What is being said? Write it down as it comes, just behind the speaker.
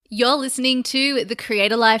You're listening to the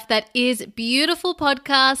Create a Life That Is Beautiful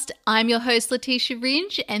podcast. I'm your host, Letitia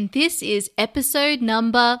Ringe, and this is episode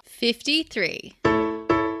number 53.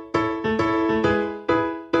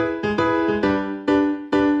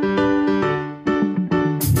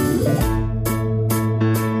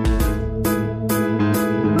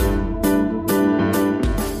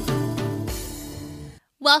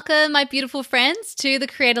 Welcome, my beautiful friends, to the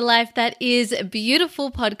Create a Life That Is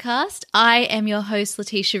Beautiful podcast. I am your host,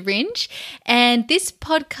 Letitia Ringe, and this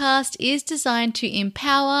podcast is designed to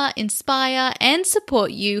empower, inspire, and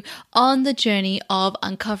support you on the journey of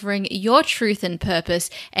uncovering your truth and purpose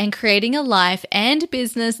and creating a life and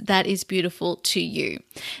business that is beautiful to you.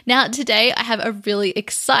 Now, today I have a really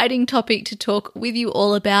exciting topic to talk with you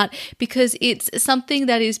all about because it's something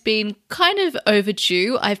that has been kind of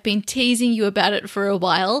overdue. I've been teasing you about it for a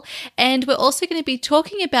while. And we're also going to be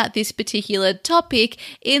talking about this particular topic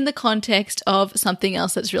in the context of something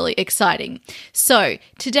else that's really exciting. So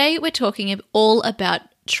today we're talking all about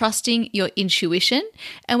trusting your intuition,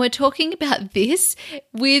 and we're talking about this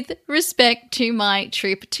with respect to my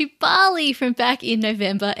trip to Bali from back in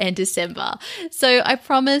November and December. So I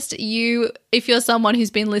promised you, if you're someone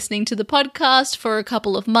who's been listening to the podcast for a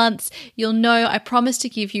couple of months, you'll know I promised to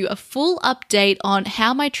give you a full update on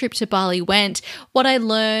how my trip to Bali went, what I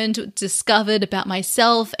learned, discovered about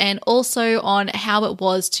myself, and also on how it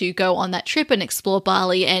was to go on that trip and explore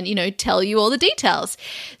Bali and, tell you all the details.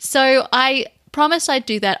 So I promised I'd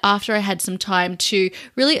do that after I had some time to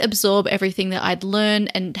really absorb everything that I'd learned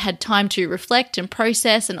and had time to reflect and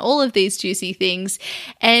process and all of these juicy things.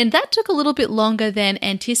 And that took a little bit longer than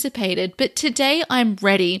anticipated, but today I'm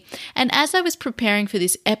ready. And as I was preparing for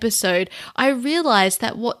this episode, I realized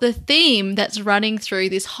that what the theme that's running through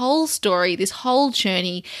this whole story, this whole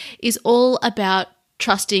journey, is all about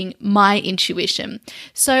trusting my intuition.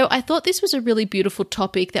 So I thought this was a really beautiful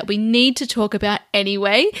topic that we need to talk about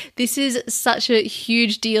anyway. This is such a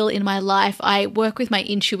huge deal in my life. I work with my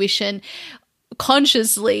intuition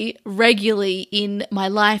consciously, regularly in my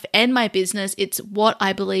life and my business. It's what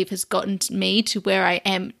I believe has gotten me to where I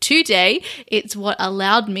am today. It's what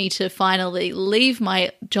allowed me to finally leave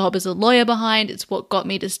my job as a lawyer behind. It's what got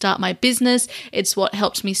me to start my business. It's what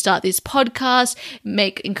helped me start this podcast,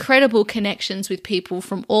 make incredible connections with people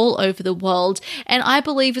from all over the world. And I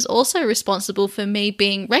believe is also responsible for me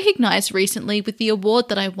being recognized recently with the award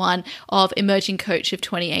that I won of Emerging Coach of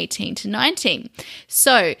 2018 to 19.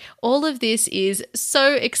 So all of this is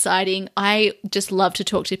so exciting. I just love to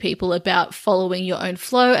talk to people about following your own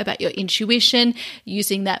flow, about your intuition,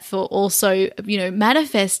 using that for also,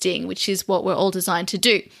 manifesting, which is what we're all designed to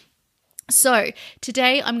do. So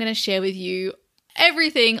today I'm going to share with you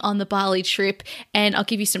everything on the Bali trip, and I'll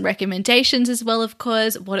give you some recommendations as well, of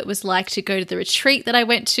course, what it was like to go to the retreat that I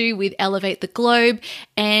went to with Elevate the Globe.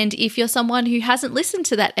 And if you're someone who hasn't listened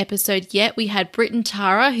to that episode yet, we had Britt and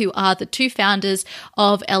Tara, who are the two founders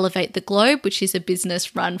of Elevate the Globe, which is a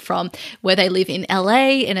business run from where they live in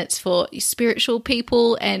LA, and it's for spiritual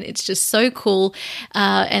people, and it's just so cool.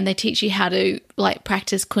 And they teach you how to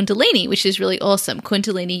practice Kundalini, which is really awesome.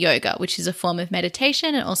 Kundalini yoga, which is a form of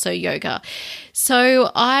meditation and also yoga. So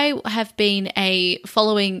I have been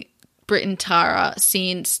following Britt and Tara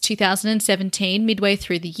since 2017, midway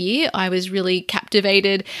through the year. I was really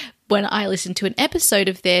captivated when I listened to an episode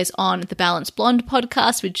of theirs on the Balanced Blonde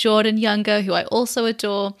podcast with Jordan Younger, who I also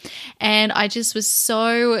adore. And I just was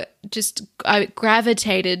I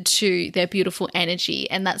gravitated to their beautiful energy,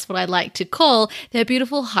 and that's what I like to call their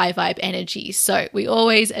beautiful high vibe energy. So we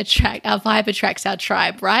always our vibe attracts our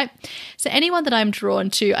tribe, right? So anyone that I'm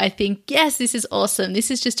drawn to, I think, yes, this is awesome.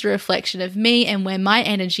 This is just a reflection of me and where my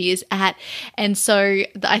energy is at. And so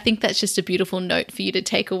I think that's just a beautiful note for you to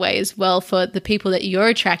take away as well for the people that you're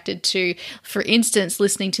attracted to. For instance,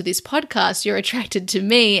 listening to this podcast, you're attracted to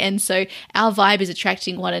me, and so our vibe is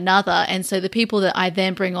attracting one another. And so the people that I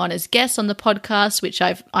then bring on as guests on the podcast, which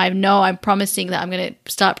I'm promising that I'm going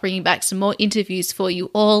to start bringing back some more interviews for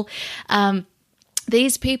you all.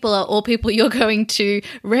 These people are all people you're going to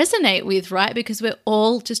resonate with, right? Because we're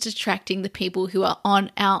all just attracting the people who are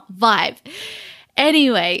on our vibe.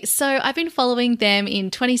 Anyway, so I've been following them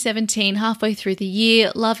in 2017, halfway through the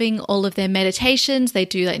year, loving all of their meditations. They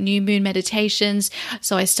do new moon meditations.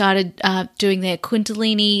 So I started doing their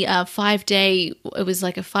Kundalini 5-day, it was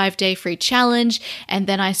like a 5-day free challenge. And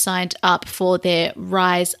then I signed up for their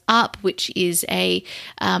Rise Up, which is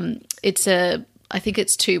it's a I think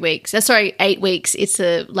it's 2 weeks. 8 weeks. It's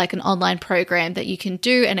like an online program that you can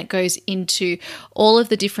do, and it goes into all of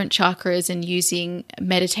the different chakras and using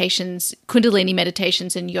meditations, Kundalini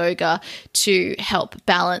meditations and yoga to help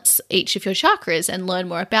balance each of your chakras and learn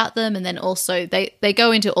more about them. And then also they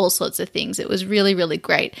go into all sorts of things. It was really, really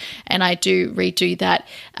great. And I do redo that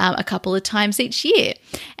a couple of times each year.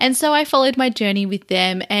 And so I followed my journey with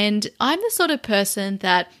them. And I'm the sort of person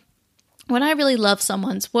that when I really love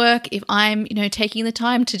someone's work, if I'm, taking the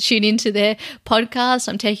time to tune into their podcast,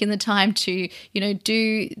 I'm taking the time to,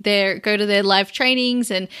 go to their live trainings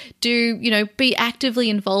and be actively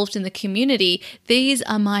involved in the community, these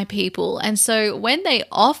are my people. And so when they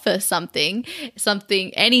offer something,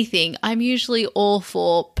 anything, I'm usually all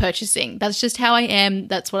for purchasing. That's just how I am.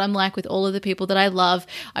 That's what I'm like with all of the people that I love.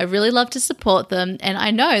 I really love to support them, and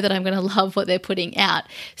I know that I'm going to love what they're putting out.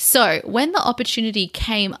 So when the opportunity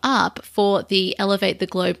came up for the Elevate the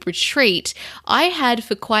Globe retreat, I had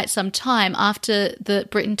for quite some time after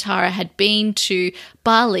Britt and Tara had been to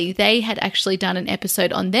Bali, they had actually done an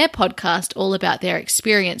episode on their podcast all about their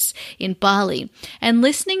experience in Bali. And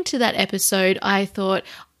listening to that episode, I thought,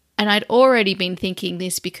 and I'd already been thinking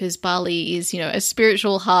this because Bali is, a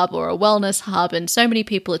spiritual hub or a wellness hub, and so many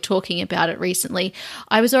people are talking about it recently.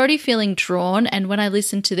 I was already feeling drawn, and when I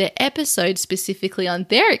listened to their episode specifically on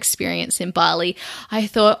their experience in Bali, I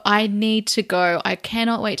thought, I need to go. I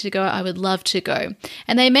cannot wait to go. I would love to go.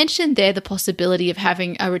 And they mentioned there the possibility of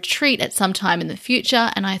having a retreat at some time in the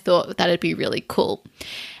future, and I thought that'd be really cool.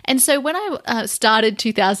 And so when I started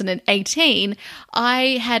 2018, I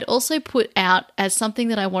had also put out as something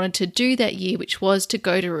that I wanted to do that year, which was to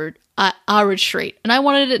go to our retreat. And I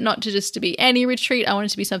wanted it not to just to be any retreat. I wanted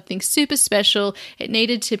it to be something super special. It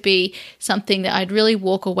needed to be something that I'd really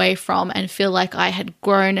walk away from and feel like I had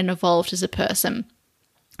grown and evolved as a person.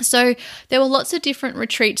 So there were lots of different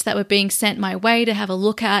retreats that were being sent my way to have a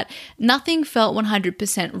look at. Nothing felt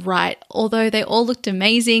 100% right. Although they all looked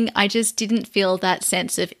amazing, I just didn't feel that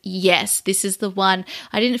sense of, yes, this is the one.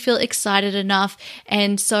 I didn't feel excited enough.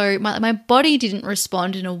 And so my body didn't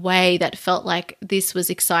respond in a way that felt like this was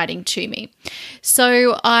exciting to me.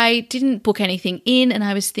 So I didn't book anything in, and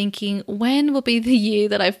I was thinking, when will be the year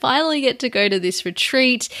that I finally get to go to this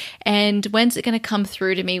retreat? And when's it going to come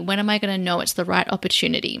through to me? When am I going to know it's the right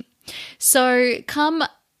opportunity? So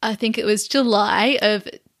I think it was July of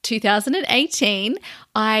 2018,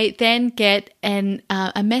 I then get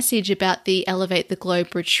a message about the Elevate the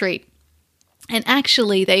Globe retreat. And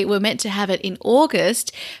actually, they were meant to have it in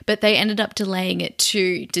August, but they ended up delaying it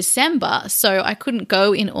to December. So I couldn't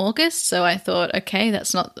go in August. So I thought, okay,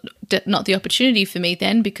 that's not the opportunity for me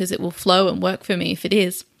then, because it will flow and work for me if it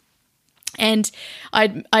is. And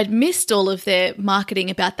I'd missed all of their marketing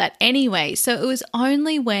about that anyway. So it was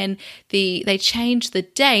only when they changed the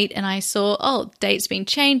date and I saw, date's been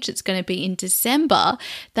changed, it's going to be in December,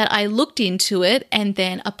 that I looked into it and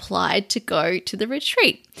then applied to go to the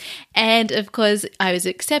retreat. And of course, I was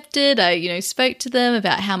accepted. I, spoke to them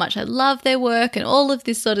about how much I love their work and all of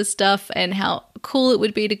this sort of stuff and how cool it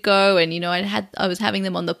would be to go. And, I was having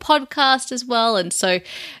them on the podcast as well. And so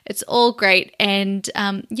it's all great. And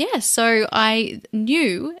so I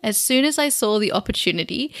knew as soon as I saw the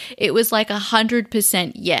opportunity, it was like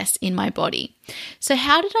 100% yes in my body. So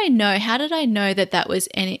how did I know? How did I know that that was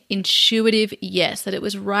an intuitive yes, that it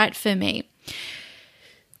was right for me?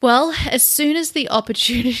 Well, as soon as the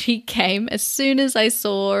opportunity came, as soon as I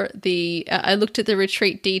saw I looked at the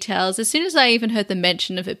retreat details, as soon as I even heard the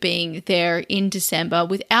mention of it being there in December,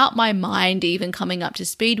 without my mind even coming up to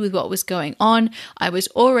speed with what was going on, I was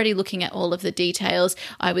already looking at all of the details.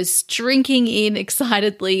 I was drinking in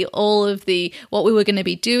excitedly all of what we were going to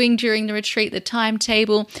be doing during the retreat, the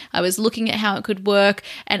timetable. I was looking at how it could work,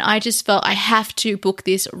 and I just felt I have to book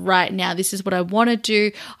this right now. This is what I want to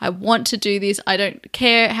do. I want to do this. I don't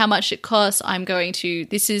care how much it costs. I'm going to,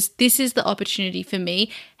 this is the opportunity for me.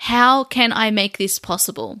 How can I make this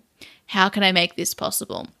possible? How can I make this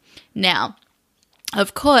possible? Now,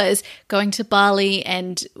 of course, going to Bali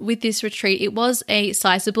and with this retreat, it was a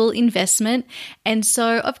sizable investment. And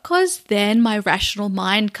so, of course, then my rational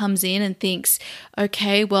mind comes in and thinks,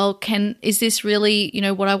 okay, well, is this really,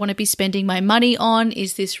 what I want to be spending my money on?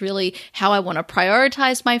 Is this really how I want to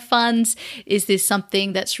prioritize my funds? Is this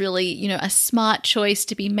something that's really, a smart choice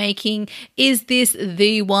to be making? Is this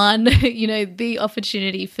the one, the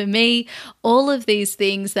opportunity for me? All of these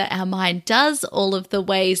things that our mind does, all of the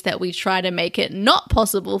ways that we try to make it not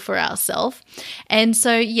possible for ourselves. And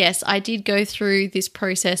so, yes, I did go through this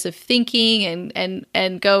process of thinking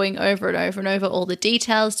and going over and over and over all the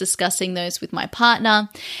details, discussing those with my partner.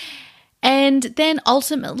 And then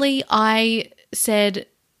ultimately I said,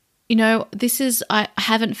 I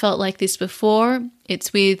haven't felt like this before.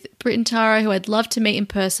 It's with Britt and Tara, who I'd love to meet in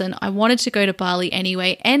person. I wanted to go to Bali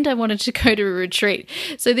anyway, and I wanted to go to a retreat.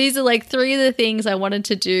 So these are like three of the things I wanted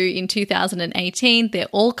to do in 2018. They're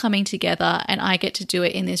all coming together, and I get to do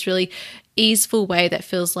it in this really easeful way that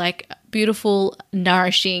feels like beautiful,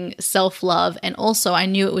 nourishing self-love. And also I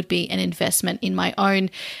knew it would be an investment in my own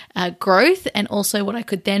growth, and also what I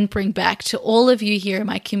could then bring back to all of you here in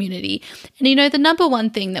my community. And the number one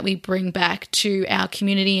thing that we bring back to our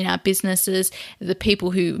community and our businesses, the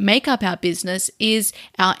people who make up our business, is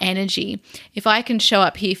our energy. If I can show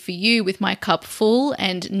up here for you with my cup full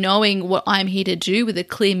and knowing what I'm here to do with a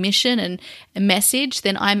clear mission and a message,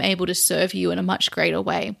 then I'm able to serve you in a much greater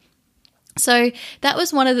way. So that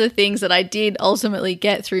was one of the things that I did ultimately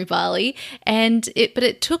get through Bali, but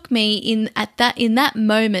it took me in that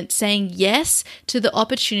moment saying yes to the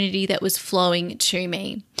opportunity that was flowing to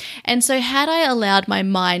me. And so had I allowed my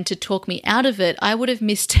mind to talk me out of it, I would have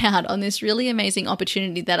missed out on this really amazing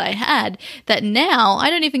opportunity that I had, that now I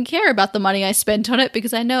don't even care about the money I spent on it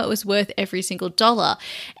because I know it was worth every single dollar.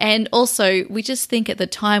 And also we just think at the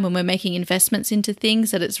time when we're making investments into things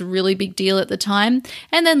that it's a really big deal at the time.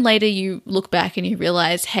 And then later you look back and you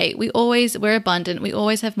realize, hey, we're abundant. We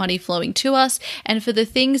always have money flowing to us. And for the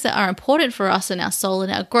things that are important for us and our soul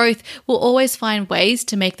and our growth, we'll always find ways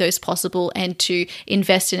to make those possible and to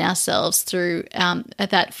invest in ourselves through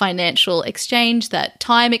that financial exchange, that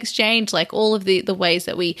time exchange, like all of the ways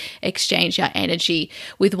that we exchange our energy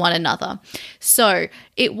with one another. So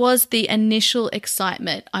it was the initial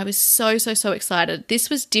excitement. I was so excited. This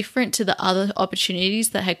was different to the other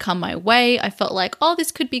opportunities that had come my way. I felt like, oh,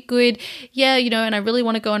 this could be good. Yeah, and I really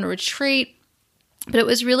want to go on a retreat. But it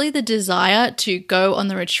was really the desire to go on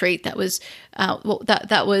the retreat that was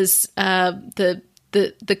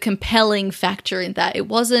the compelling factor in that. It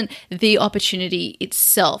wasn't the opportunity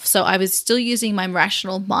itself. So I was still using my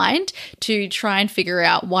rational mind to try and figure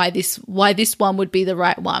out why this one would be the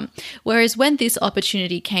right one. Whereas when this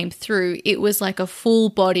opportunity came through, it was like a full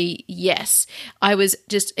body yes. I was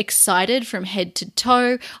just excited from head to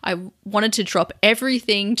toe. I wanted to drop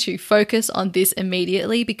everything to focus on this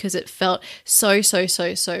immediately because it felt so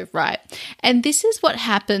right. And this is what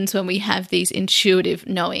happens when we have these intuitive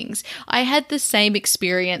knowings. I had the same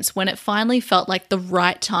experience when it finally felt like the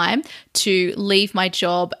right time to leave my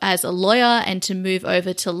job as a lawyer and to move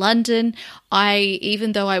over to London.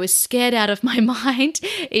 Even though I was scared out of my mind,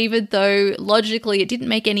 even though logically it didn't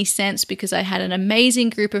make any sense because I had an amazing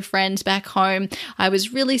group of friends back home, I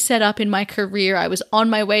was really set up in my career. I was on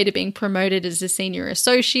my way to being promoted as a senior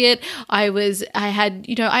associate. I was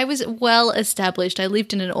well established. I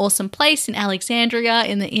lived in an awesome place in Alexandria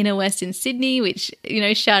in the inner west in Sydney, which,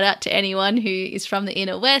 shout out to anyone who is from the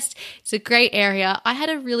inner west. It's a great area. I had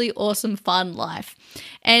a really awesome, fun life.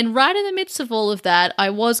 And right in the midst of all of that, I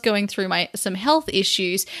was going through some health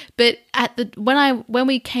issues. But when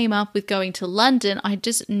we came up with going to London, I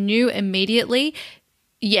just knew immediately,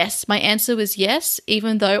 yes, my answer was yes,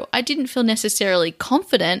 even though I didn't feel necessarily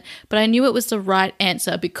confident, but I knew it was the right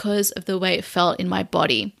answer because of the way it felt in my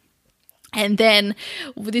body. And then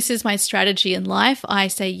this is my strategy in life. I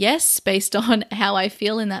say yes based on how I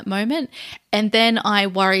feel in that moment. And then I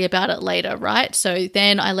worry about it later, right? So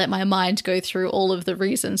then I let my mind go through all of the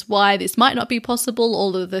reasons why this might not be possible,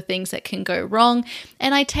 all of the things that can go wrong.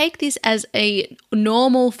 And I take this as a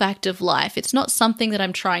normal fact of life. It's not something that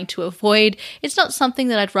I'm trying to avoid. It's not something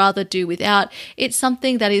that I'd rather do without. It's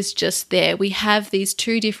something that is just there. We have these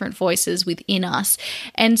two different voices within us.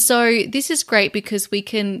 And so this is great because we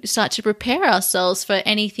can start to prepare ourselves for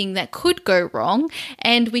anything that could go wrong,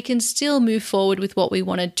 and we can still move forward with what we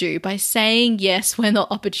want to do by saying yes when the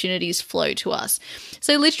opportunities flow to us.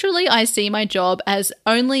 So literally, I see my job as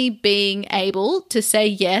only being able to say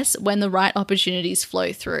yes when the right opportunities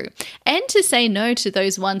flow through, and to say no to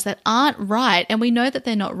those ones that aren't right. And we know that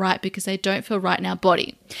they're not right because they don't feel right in our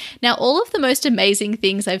body. Now, all of the most amazing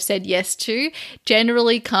things I've said yes to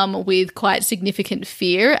generally come with quite significant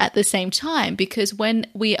fear at the same time, because when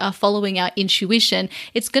we are following our intuition,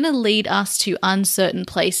 it's going to lead us to uncertain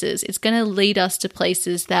places. It's going to lead us to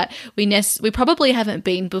places that we probably haven't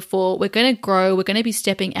been before. We're going to grow. We're going to be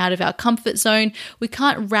stepping out of our comfort zone. We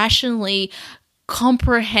can't rationally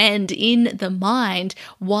comprehend in the mind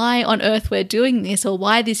why on earth we're doing this, or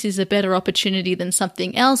why this is a better opportunity than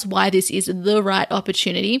something else, why this is the right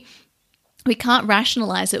opportunity. We can't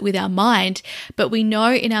rationalize it with our mind, but we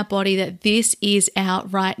know in our body that this is our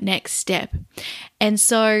right next step. And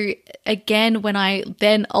so again, when I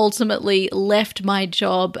then ultimately left my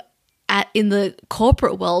job in the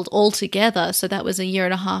corporate world altogether, so that was a year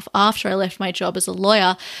and a half after I left my job as a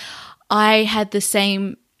lawyer, I had the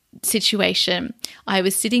same situation. I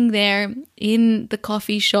was sitting there in the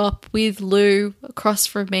coffee shop with Lou across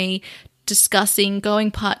from me, discussing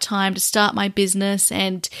going part-time to start my business,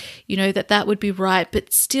 and that would be right.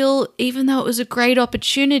 But still, even though it was a great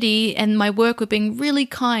opportunity and my work were being really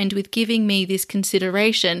kind with giving me this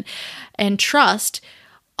consideration and trust,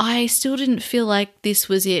 I still didn't feel like this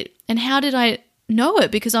was it. And how did I know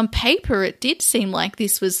it? Because on paper it did seem like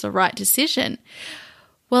this was the right decision.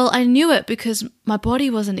 Well, I knew it because my body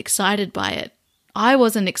wasn't excited by it. I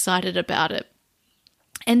wasn't excited about it.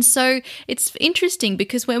 And so it's interesting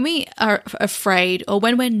because when we are afraid or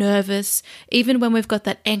when we're nervous, even when we've got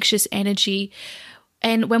that anxious energy,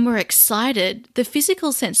 and when we're excited, the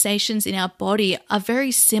physical sensations in our body are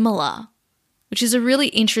very similar, which is a really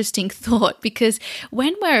interesting thought, because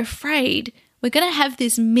when we're afraid, we're going to have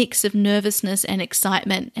this mix of nervousness and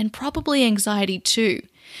excitement, and probably anxiety too,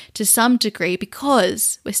 to some degree,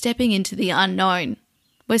 because we're stepping into the unknown.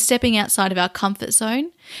 We're stepping outside of our comfort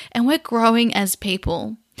zone, and we're growing as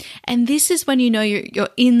people. And this is when you're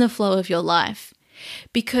in the flow of your life,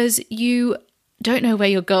 because you don't know where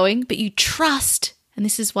you're going, but you trust. And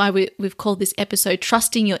this is why we've called this episode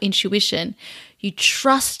Trusting Your Intuition. You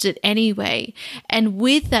trust it anyway. And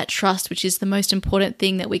with that trust, which is the most important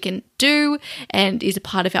thing that we can do and is a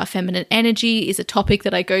part of our feminine energy, is a topic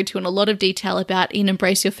that I go to in a lot of detail about in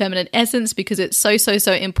Embrace Your Feminine Essence, because it's so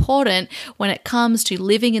important when it comes to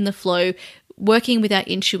living in the flow, working with our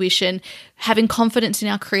intuition, having confidence in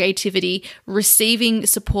our creativity, receiving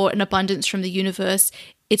support and abundance from the universe.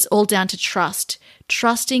 It's all down to trust.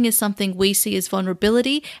 Trusting is something we see as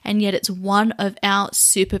vulnerability, and yet it's one of our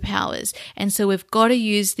superpowers. And so we've got to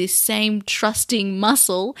use this same trusting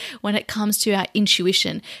muscle when it comes to our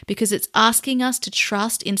intuition, because it's asking us to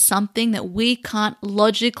trust in something that we can't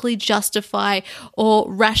logically justify or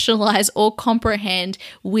rationalize or comprehend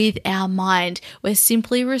with our mind. We're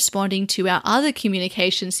simply responding to our other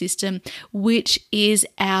communication system, which is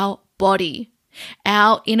our body.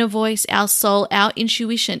 Our inner voice, our soul, our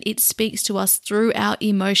intuition, it speaks to us through our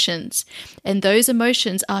emotions. And those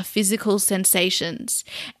emotions are physical sensations.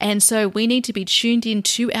 And so we need to be tuned in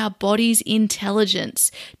to our body's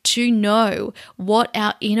intelligence to know what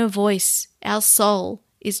our inner voice, our soul,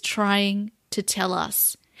 is trying to tell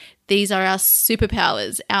us. These are our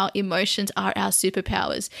superpowers. Our emotions are our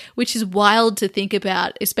superpowers, which is wild to think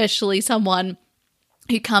about, especially someone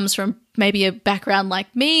who comes from maybe a background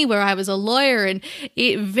like me, where I was a lawyer, and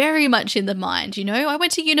it very much in the mind. I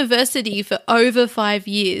went to university for over 5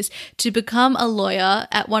 years to become a lawyer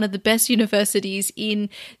at one of the best universities in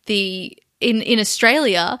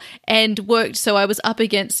Australia, and worked. So I was up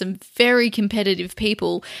against some very competitive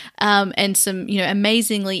people, and some,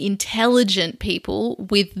 amazingly intelligent people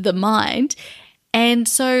with the mind. And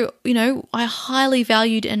so, I highly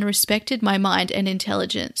valued and respected my mind and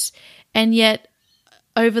intelligence. And yet,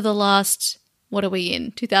 over the last,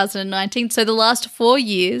 2019? So the last 4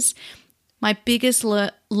 years, my biggest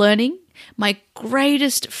learning, my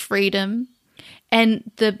greatest freedom,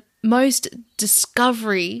 and the most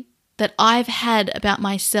discovery that I've had about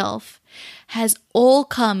myself has all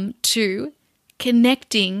come to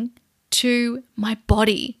connecting to my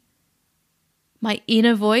body, my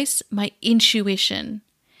inner voice, my intuition,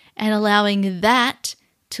 and allowing that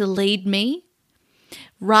to lead me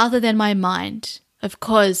rather than my mind. Of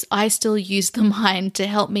course, I still use the mind to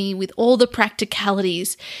help me with all the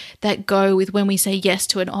practicalities that go with when we say yes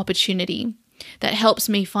to an opportunity. That helps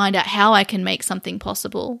me find out how I can make something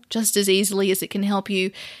possible, just as easily as it can help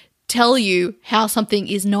you tell you how something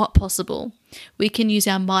is not possible. We can use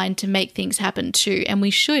our mind to make things happen too, and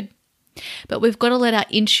we should. But we've got to let our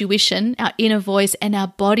intuition, our inner voice, and our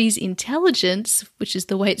body's intelligence, which is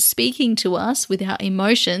the way it's speaking to us with our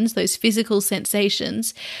emotions, those physical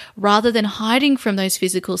sensations, rather than hiding from those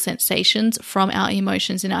physical sensations from our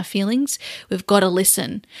emotions and our feelings, we've got to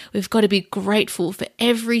listen. We've got to be grateful for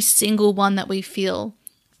every single one that we feel.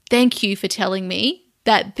 Thank you for telling me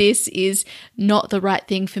that this is not the right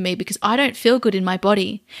thing for me, because I don't feel good in my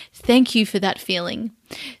body. Thank you for that feeling.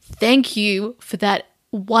 Thank you for that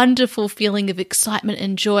wonderful feeling of excitement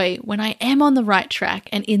and joy when I am on the right track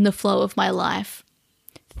and in the flow of my life.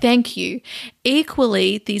 Thank you.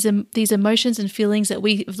 Equally, these emotions and feelings that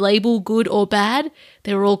we label good or bad,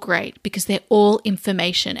 they're all great because they're all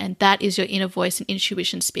information, and that is your inner voice and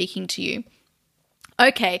intuition speaking to you.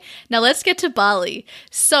 Okay, now let's get to Bali.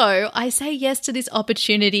 So I say yes to this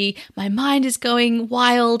opportunity. My mind is going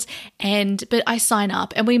wild, but I sign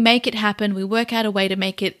up and we make it happen. We work out a way to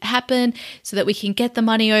make it happen so that we can get the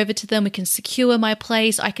money over to them. We can secure my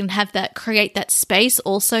place. I can create that space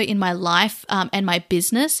also in my life and my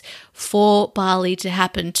business for Bali to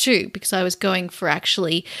happen too, because I was going for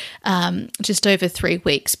actually just over 3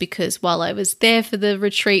 weeks, because while I was there for the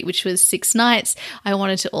retreat, which was 6 nights, I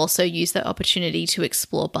wanted to also use that opportunity to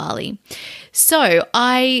explore Bali. So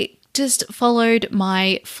I just followed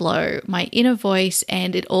my flow, my inner voice,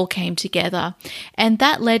 and it all came together. And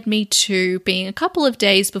that led me to being a couple of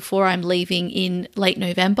days before I'm leaving in late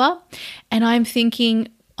November. And I'm thinking,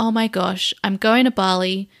 oh my gosh, I'm going to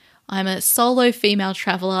Bali. I'm a solo female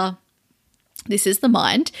traveler. This is the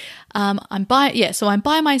mind. I'm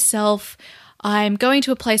by myself. I'm going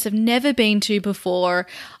to a place I've never been to before.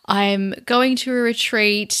 I'm going to a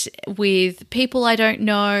retreat with people I don't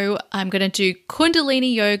know. I'm going to do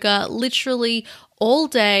Kundalini yoga literally all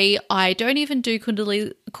day. I don't even do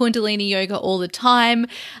Kundalini yoga all the time.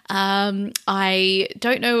 I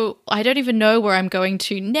don't even know where I'm going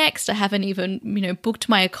to next. I haven't even, booked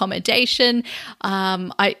my accommodation.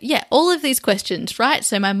 All of these questions, right?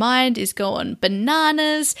 So my mind is going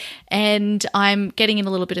bananas and I'm getting in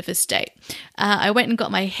a little bit of a state. I went and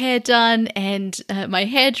got my hair done, and my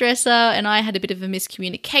hairdresser and I had a bit of a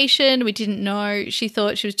miscommunication. We didn't know. She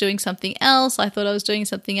thought she was doing something else. I thought I was doing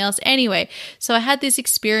something else. Anyway, so I had this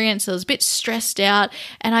experience. I was a bit stressed out,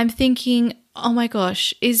 and I'm thinking, oh my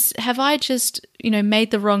gosh, have I just,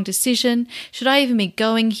 made the wrong decision? Should I even be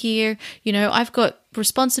going here? I've got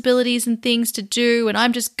responsibilities and things to do, and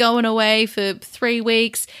I'm just going away for 3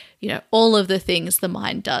 weeks. All of the things the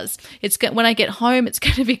mind does. When I get home, it's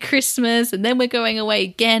going to be Christmas, and then we're going away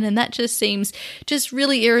again, and that just seems just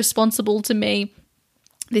really irresponsible to me.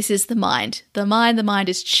 This is the mind. The mind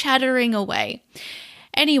is chattering away.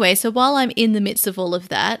 Anyway, so while I'm in the midst of all of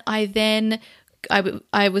that, I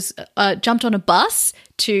was jumped on a bus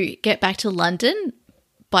to get back to London.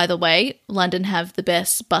 By the way, London have the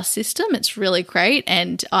best bus system. It's really great,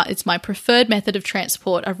 and it's my preferred method of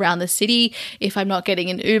transport around the city if I'm not getting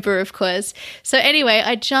an Uber, of course. So anyway,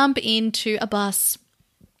 I jump into a bus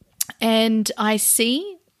and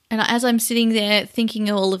as I'm sitting there thinking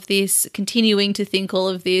all of this, continuing to think all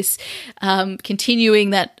of this,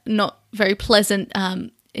 continuing that not very pleasant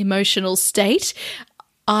emotional state,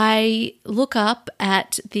 I look up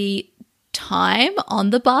at the time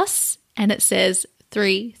on the bus and it says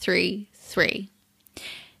 333.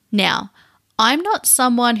 Now, I'm not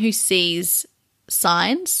someone who sees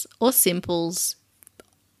signs or symbols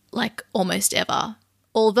like almost ever,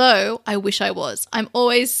 although I wish I was. I'm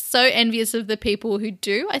always so envious of the people who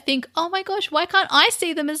do. I think, oh my gosh, why can't I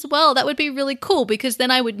see them as well? That would be really cool, because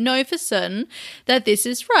then I would know for certain that this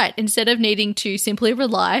is right, instead of needing to simply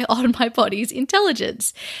rely on my body's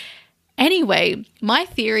intelligence. Anyway, my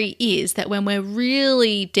theory is that when we're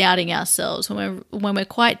really doubting ourselves, when we're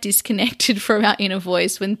quite disconnected from our inner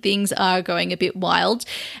voice, when things are going a bit wild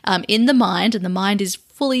in the mind, and the mind is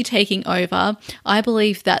fully taking over, I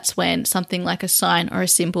believe that's when something like a sign or a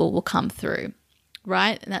symbol will come through,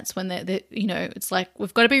 right? And that's when it's like,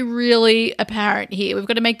 we've got to be really apparent here. We've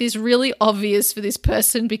got to make this really obvious for this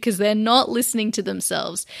person because they're not listening to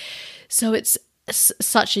themselves. So it's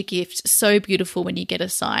such a gift, so beautiful when you get a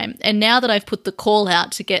sign. And now that I've put the call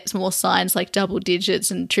out to get more signs like double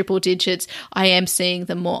digits and triple digits, I am seeing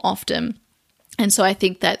them more often. And so I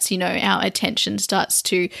think that's, our attention starts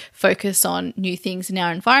to focus on new things in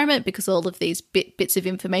our environment, because all of these bits of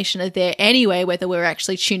information are there anyway, whether we're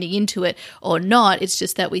actually tuning into it or not. It's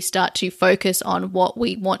just that we start to focus on what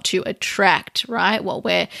we want to attract, right? What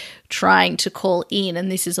we're trying to call in.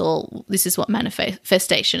 And this is what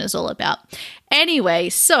manifestation is all about. Anyway,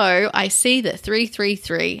 so I see the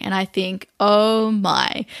 333 and I think, oh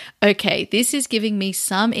my, okay, this is giving me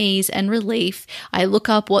some ease and relief. I look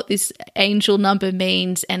up what this angel number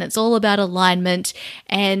means, and it's all about alignment.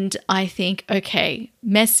 And I think, okay,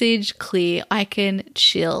 message clear, I can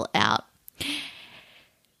chill out.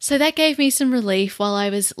 So that gave me some relief while I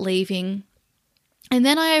was leaving. And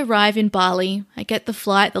then I arrive in Bali. I get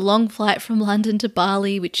the long flight from London to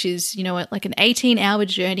Bali, which is, like an 18-hour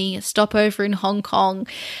journey, a stopover in Hong Kong.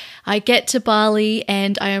 I get to Bali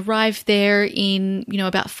and I arrive there in,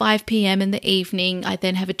 about 5 p.m. in the evening. I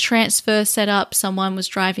then have a transfer set up. Someone was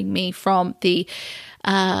driving me from the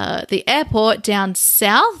airport down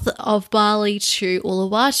south of Bali to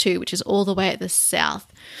Uluwatu, which is all the way at the south.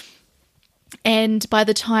 And by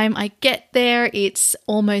the time I get there, it's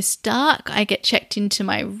almost dark. I get checked into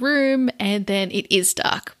my room and then it is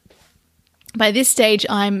dark. By this stage,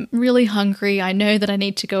 I'm really hungry. I know that I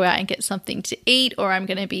need to go out and get something to eat, or I'm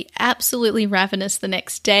going to be absolutely ravenous the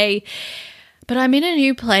next day. But I'm in a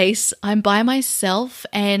new place. I'm by myself,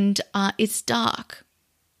 and it's dark.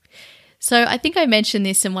 So I think I mentioned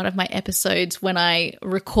this in one of my episodes when I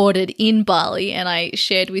recorded in Bali, and I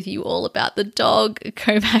shared with you all about the dog.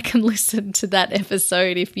 Go back and listen to that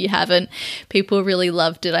episode if you haven't. People really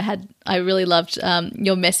loved it. I really loved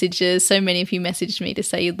your messages. So many of you messaged me to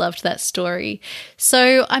say you loved that story.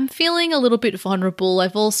 So I'm feeling a little bit vulnerable.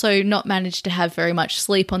 I've also not managed to have very much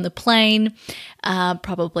sleep on the plane.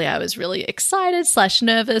 Probably I was really excited /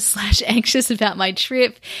 nervous / anxious about my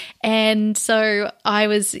trip. And so I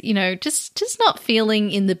was, just not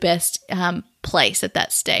feeling in the best place at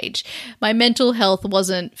that stage. My mental health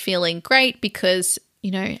wasn't feeling great because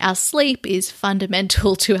our sleep is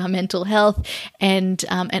fundamental to our mental health. And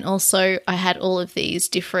also I had all of these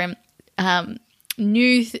different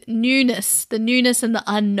newness, the newness and the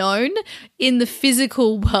unknown in the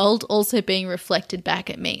physical world also being reflected back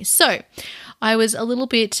at me. So I was a little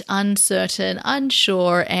bit uncertain,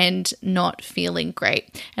 unsure, and not feeling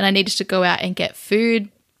great. And I needed to go out and get food.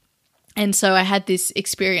 And so I had this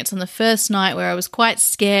experience on the first night where I was quite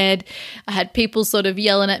scared. I had people sort of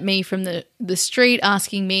yelling at me from the street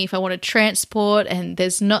asking me if I wanted transport, and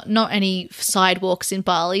there's not any sidewalks in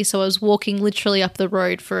Bali. So I was walking literally up the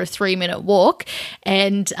road for a 3-minute walk,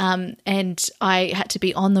 and I had to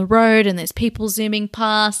be on the road, and there's people zooming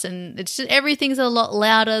past, and it's just, everything's a lot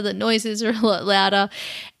louder. The noises are a lot louder,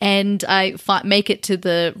 and I make it to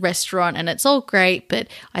the restaurant and it's all great, but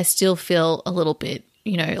I still feel a little bit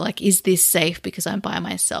like, is this safe because I'm by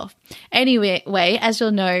myself? Anyway, as you'll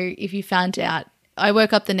know, if you found out, I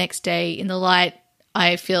woke up the next day in the light.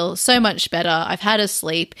 I feel so much better. I've had a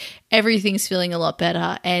sleep. Everything's feeling a lot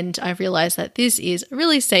better. And I realized that this is a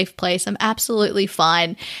really safe place. I'm absolutely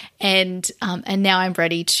fine. And now I'm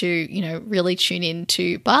ready to, really tune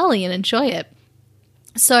into Bali and enjoy it.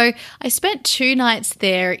 So I spent 2 nights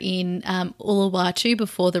there in Uluwatu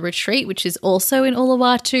before the retreat, which is also in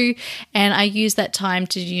Uluwatu, and I used that time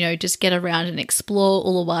to, just get around and explore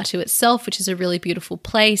Uluwatu itself, which is a really beautiful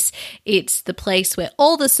place. It's the place where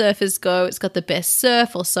all the surfers go. It's got the best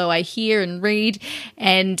surf, or so I hear and read,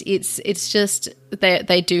 and it's just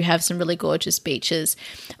they do have some really gorgeous beaches.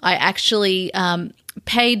 I actually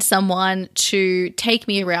paid someone to take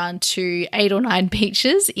me around to 8 or 9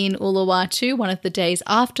 beaches in Uluwatu one of the days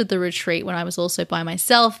after the retreat when I was also by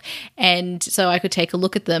myself, and so I could take a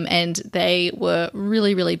look at them, and they were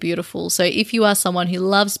really, really beautiful. So if you are someone who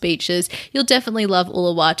loves beaches, you'll definitely love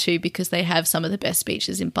Uluwatu because they have some of the best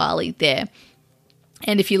beaches in Bali there.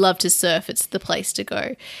 And if you love to surf, it's the place to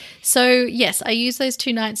go. So yes, I used those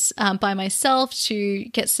 2 nights by myself to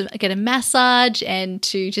get a massage and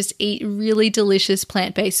to just eat really delicious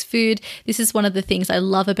plant-based food. This is one of the things I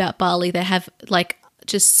love about Bali. They have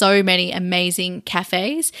just so many amazing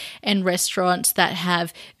cafes and restaurants that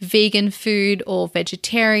have vegan food or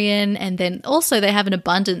vegetarian, and then also they have an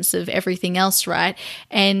abundance of everything else, right?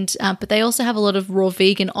 And but they also have a lot of raw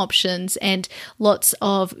vegan options and lots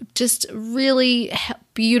of just really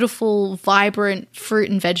beautiful, vibrant fruit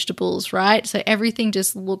and vegetables, right? So everything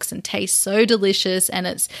just looks and tastes so delicious, and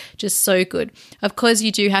it's just so good. Of course,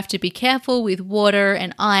 you do have to be careful with water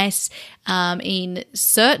and ice in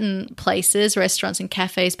certain places, restaurants and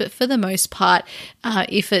cafes, but for the most part,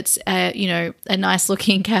 if it's a nice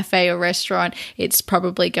looking cafe or restaurant, it's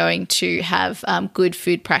probably going to have good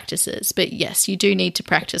food practices. But yes, you do need to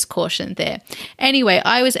practice caution there. Anyway,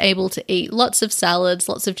 I was able to eat lots of salads,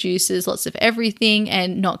 lots of juices, lots of everything,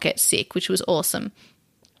 and not get sick, which was awesome.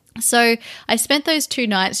 So I spent those 2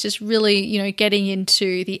 nights just really, getting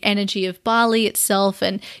into the energy of Bali itself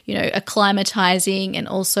and, acclimatizing and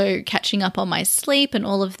also catching up on my sleep and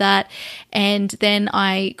all of that. And then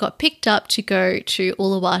I got picked up to go to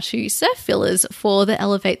Uluwatu Surf Villas for the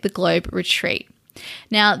Elevate the Globe retreat.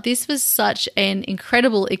 Now, this was such an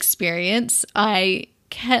incredible experience.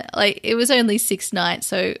 It was only 6 nights,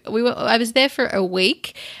 so I was there for a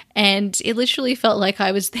week, and it literally felt like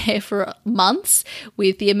I was there for months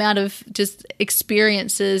with the amount of just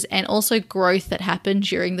experiences and also growth that happened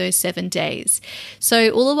during those 7 days.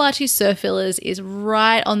 So Uluwatu Surf Villas is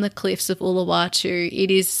right on the cliffs of Uluwatu.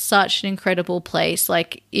 It is such an incredible place.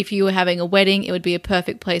 Like, if you were having a wedding, it would be a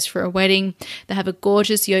perfect place for a wedding. They have a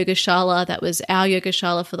gorgeous yogashala. That was our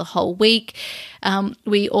yogashala for the whole week.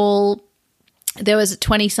 We all there was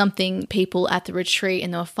 20 something people at the retreat,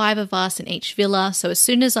 and there were 5 of us in each villa. So as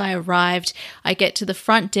soon as I arrived, I get to the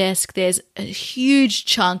front desk. There's a huge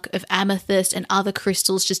chunk of amethyst and other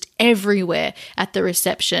crystals just everywhere at the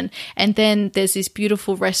reception. And then there's this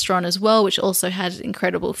beautiful restaurant as well, which also has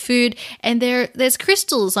incredible food. And there's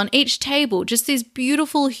crystals on each table, just these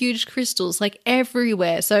beautiful, huge crystals like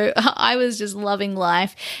everywhere. So I was just loving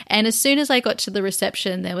life. And as soon as I got to the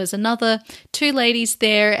reception, there was another 2 ladies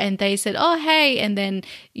there, and they said, "Oh, hey," and then,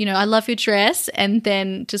 "I love your dress," and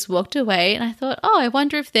then just walked away. And I thought, oh, I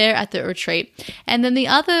wonder if they're at the retreat. And then the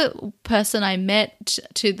other person I met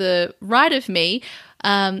to the right of me,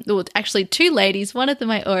 well, actually 2 ladies, one of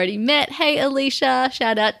them I already met. Hey, Alicia,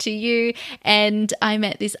 shout out to you. And I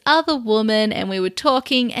met this other woman, and we were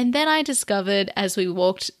talking, and then I discovered as we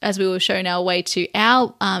were shown our way to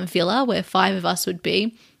our villa where 5 of us would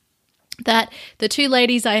be, that the 2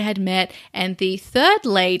 ladies I had met and the 3rd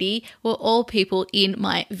lady were all people in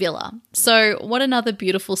my villa. So what another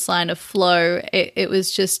beautiful sign of flow. It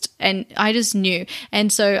was just, and I just knew.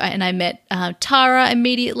 And so, I met Tara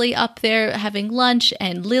immediately up there having lunch,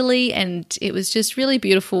 and Lily, and it was just really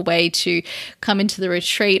beautiful way to come into the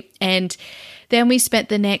retreat. And then we spent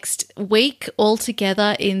the next week all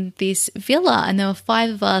together in this villa, and there were 5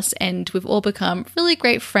 of us, and we've all become really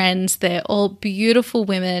great friends. They're all beautiful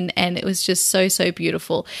women, and it was just so, so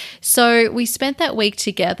beautiful. So we spent that week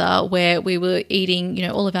together where we were eating,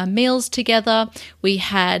 all of our meals together. We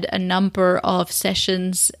had a number of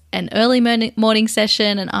sessions, an early morning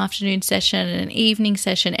session, an afternoon session, and an evening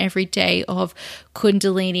session every day of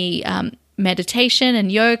Kundalini meditation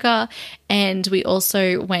and yoga. And we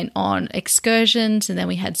also went on excursions, and then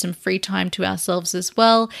we had some free time to ourselves as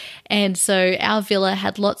well. And so our villa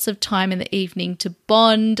had lots of time in the evening to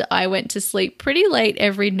bond. I went to sleep pretty late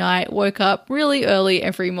every night, woke up really early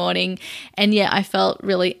every morning, and I felt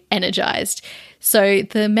really energized. So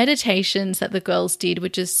the meditations that the girls did were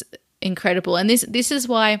just incredible. And this is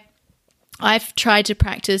why I've tried to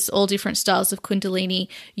practice all different styles of Kundalini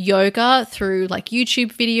yoga through like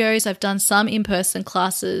YouTube videos. I've done some in-person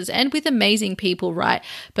classes and with amazing people, right?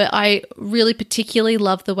 But I really particularly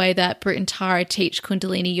love the way that Britt and Tara teach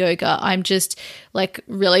Kundalini yoga. I'm just like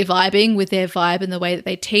really vibing with their vibe and the way that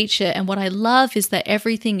they teach it. And what I love is that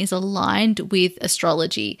everything is aligned with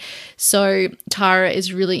astrology. So Tara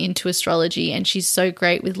is really into astrology, and she's so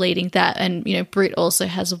great with leading that. And, Britt also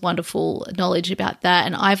has a wonderful knowledge about that.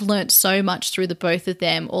 And I've learned so much through the both of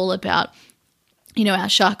them, all about our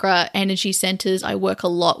chakra energy centers. I work a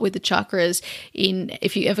lot with the chakras.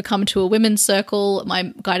 If you ever come to a women's circle,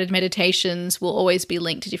 my guided meditations will always be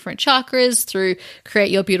linked to different chakras through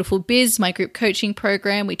Create Your Beautiful Biz, my group coaching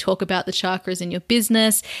program. We talk about the chakras in your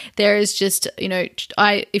business. There is just,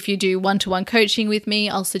 if you do one-to-one coaching with me,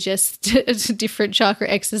 I'll suggest different chakra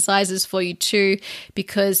exercises for you too,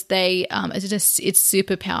 because it's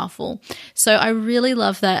super powerful. So I really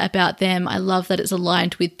love that about them. I love that it's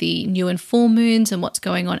aligned with the new and full moon and what's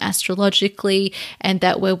going on astrologically, and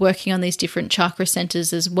that we're working on these different chakra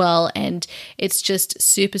centers as well. And it's just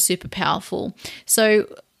super, super powerful. So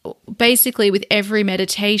basically with every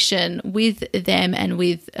meditation with them and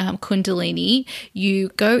with Kundalini, you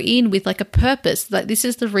go in with like a purpose. Like, this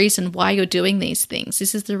is the reason why you're doing these things.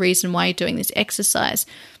 This is the reason why you're doing this exercise.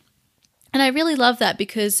 And I really love that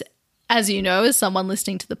because, as you know, as someone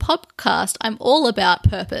listening to the podcast, I'm all about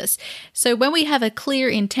purpose. So when we have a clear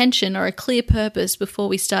intention or a clear purpose before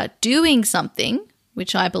we start doing something,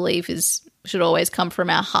 which I believe should always come from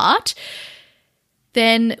our heart,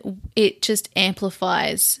 then it just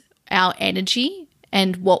amplifies our energy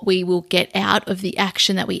and what we will get out of the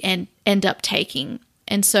action that we end up taking.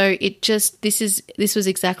 And so this was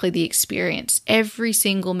exactly the experience. Every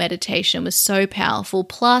single meditation was so powerful.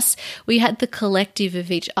 Plus, we had the collective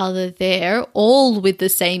of each other there, all with the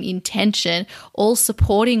same intention, all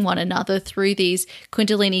supporting one another through these.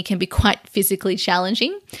 Kundalini can be quite physically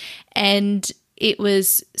challenging, and it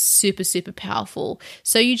was super, super powerful.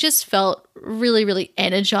 So you just felt really, really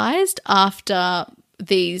energized after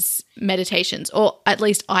these meditations, or at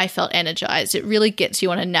least I felt energized. It really gets you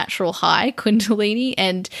on a natural high, Kundalini,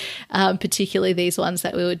 and particularly these ones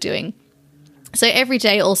that we were doing. So every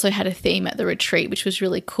day also had a theme at the retreat, which was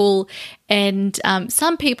really cool. And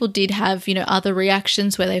some people did have, other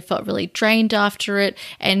reactions where they felt really drained after it.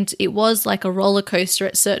 And it was like a roller coaster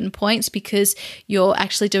at certain points because you're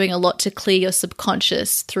actually doing a lot to clear your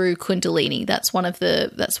subconscious through Kundalini. That's what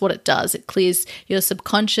it does. It clears your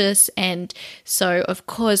subconscious. And so, of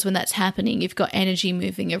course, when that's happening, you've got energy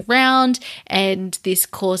moving around, and this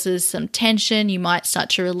causes some tension. You might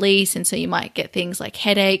start to release. And so you might get things like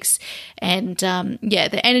headaches. And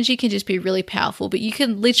the energy can just be really powerful, but you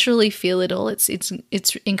can literally feel feel it all.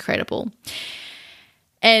 It's incredible.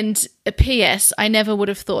 And a PS, I never would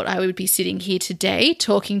have thought I would be sitting here today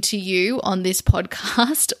talking to you on this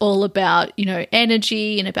podcast all about,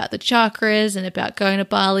 energy and about the chakras and about going to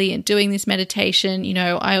Bali and doing this meditation.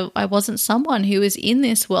 I wasn't someone who was in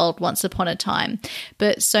this world once upon a time,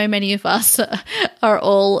 but so many of us are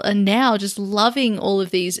all now just loving all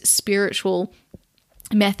of these spiritual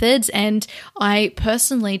methods, and I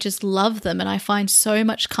personally just love them, and I find so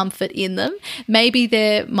much comfort in them. Maybe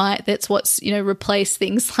that's what's replaced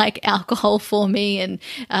things like alcohol for me, and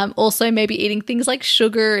also maybe eating things like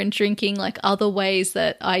sugar and drinking like other ways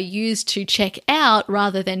that I use to check out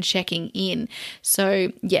rather than checking in.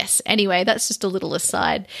 So yes, anyway, that's just a little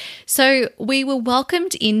aside. So we were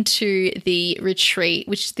welcomed into the retreat,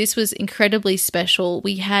 which this was incredibly special.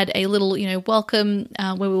 We had a little welcome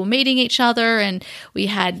where we were meeting each other, and we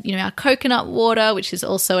had, our coconut water, which is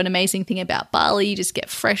also an amazing thing about Bali. You just get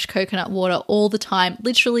fresh coconut water all the time,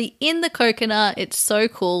 literally in the coconut. It's so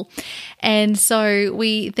cool. And so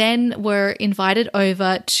we then were invited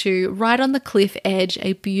over to, right on the cliff edge,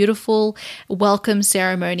 a beautiful welcome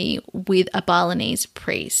ceremony with a Balinese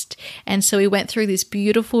priest. And so we went through this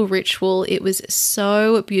beautiful ritual. It was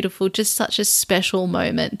so beautiful, just such a special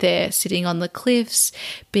moment there, sitting on the cliffs,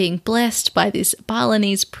 being blessed by this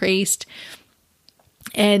Balinese priest.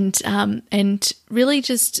 And really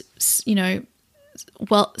just,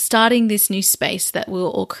 starting this new space that we were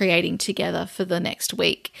all creating together for the next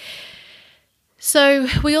week. So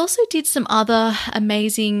we also did some other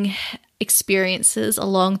amazing experiences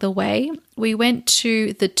along the way. We went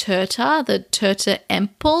to the Tirta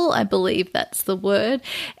Empul, I believe that's the word.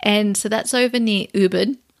 And so that's over near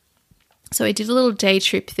Ubud. So we did a little day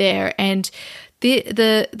trip there, and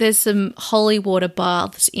there's some holy water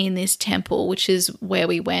baths in this temple, which is where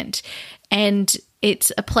we went. And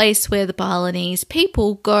it's a place where the Balinese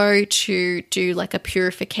people go to do like a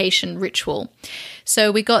purification ritual.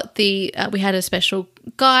 So we got we had a special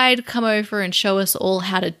guide come over and show us all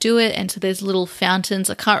how to do it. And so there's little fountains.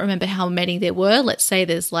 I can't remember how many there were. Let's say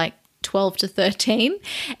there's like 12 to 13,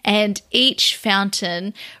 and each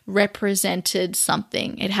fountain represented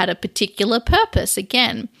something. It had a particular purpose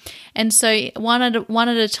again. And so one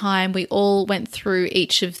at a time, we all went through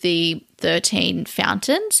each of the 13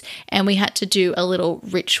 fountains, and we had to do a little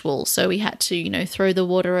ritual. So we had to, throw the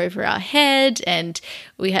water over our head, and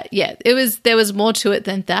there was more to it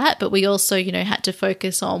than that, but we also, had to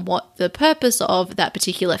focus on what the purpose of that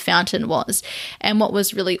particular fountain was. And what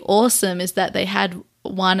was really awesome is that they had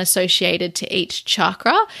one associated to each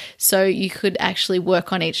chakra, so you could actually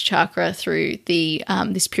work on each chakra through the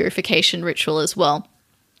this purification ritual as well.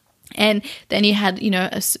 And then you had,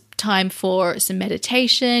 a time for some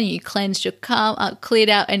meditation. You cleansed your karma, cleared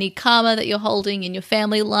out any karma that you're holding in your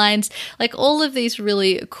family lines, like all of these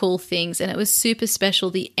really cool things. And it was super special.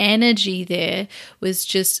 The energy there was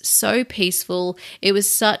just so peaceful. It was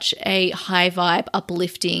such a high vibe,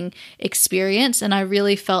 uplifting experience. And I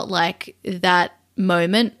really felt like that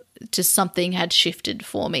moment, just something had shifted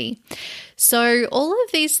for me. So all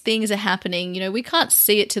of these things are happening, we can't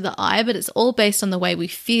see it to the eye, but it's all based on the way we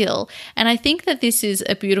feel. And I think that this is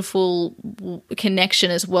a beautiful connection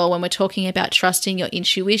as well when we're talking about trusting your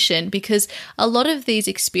intuition, because a lot of these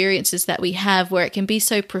experiences that we have where it can be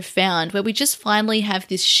so profound, where we just finally have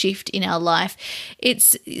this shift in our life,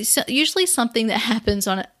 it's usually something that happens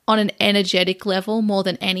on an energetic level more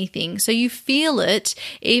than anything. So you feel it,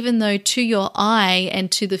 even though to your eye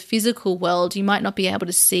and to the physical world, you might not be able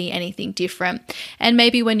to see anything different. And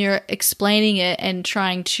maybe when you're explaining it and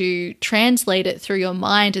trying to translate it through your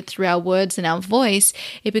mind and through our words and our voice,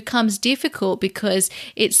 it becomes difficult because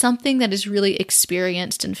it's something that is really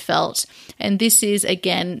experienced and felt. And this is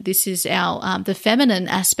our the feminine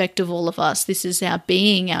aspect of all of us. This is our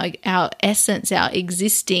being, our essence, our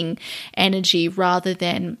existing energy, rather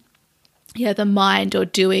than the mind or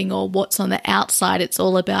doing or what's on the outside. It's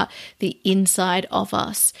all about the inside of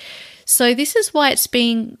us. So this is why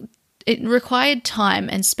it required time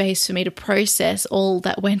and space for me to process all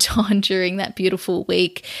that went on during that beautiful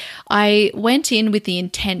week. I went in with the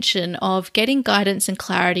intention of getting guidance and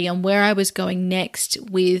clarity on where I was going next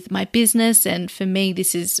with my business, and for me,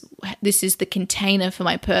 this is the container for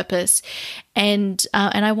my purpose. And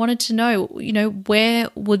I wanted to know, where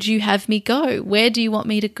would you have me go? Where do you want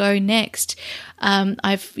me to go next?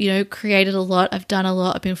 I've, created a lot. I've done a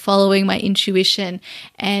lot. I've been following my intuition,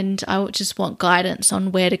 and I just want guidance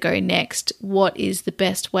on where to go next. What is the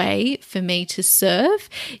best way for me to serve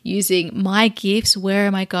using my gifts? Where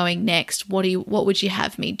am I going next? What would you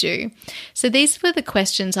have me do? So these were the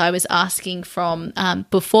questions I was asking from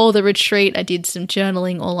before the retreat. I did some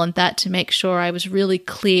journaling all on that to make sure I was really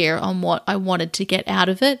clear on what I wanted to get out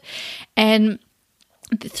of it. And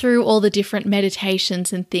through all the different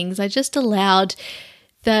meditations and things, I just allowed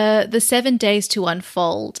the 7 days to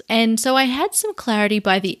unfold. And so I had some clarity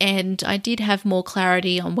by the end. I did have more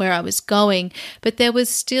clarity on where I was going, but there was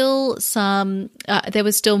still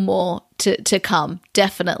more to come,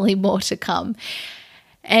 definitely more to come.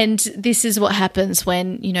 And this is what happens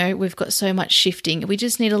when, we've got so much shifting. We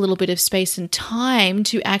just need a little bit of space and time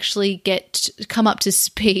to actually come up to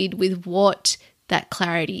speed with what that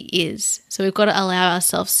clarity is. So we've got to allow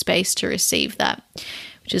ourselves space to receive that,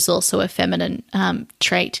 which is also a feminine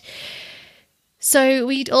trait. So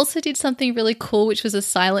we also did something really cool, which was a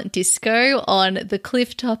silent disco on the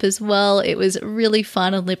cliff top as well. It was really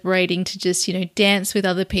fun and liberating to just, dance with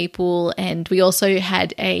other people. And we also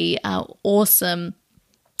had a awesome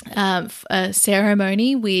a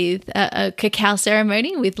ceremony with a cacao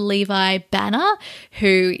ceremony with Levi Banner,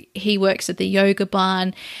 who he works at the Yoga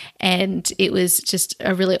Barn, and it was just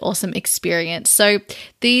a really awesome experience. So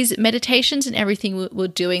these meditations and everything we're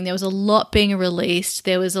doing, there was a lot being released.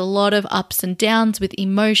 There was a lot of ups and downs with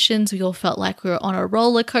emotions. We all felt like we were on a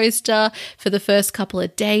roller coaster. For the first couple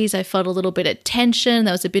of days, I felt a little bit of tension.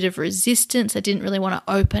 There was a bit of resistance. I didn't really want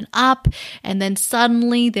to open up. And then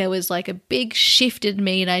suddenly there was like a big shift in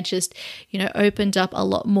me, and I just, opened up a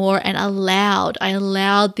lot more and I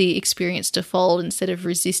allowed the experience to fold instead of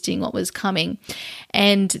resisting what was coming.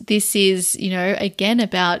 And this is, again,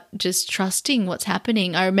 about just trusting what's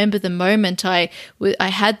happening. I remember the moment I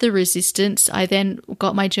had the resistance. I then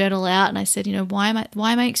got my journal out and I said, why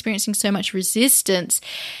am I experiencing so much resistance?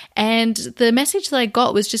 And the message that I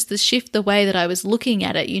got was just to shift the way that I was looking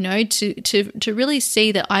at it, to really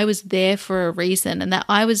see that I was there for a reason, and that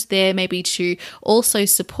I was there maybe to also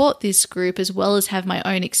support this group as well as have my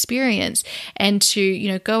own experience, and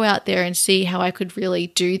to, go out there and see how I could really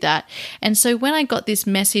do that. And so when I got this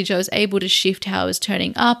message, I was able to shift how I was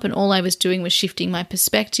turning up, and all I was doing was shifting my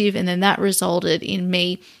perspective. And then that resulted in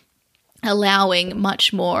me allowing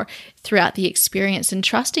much more throughout the experience and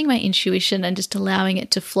trusting my intuition and just allowing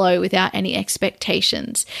it to flow without any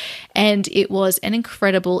expectations. And it was an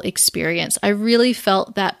incredible experience. I really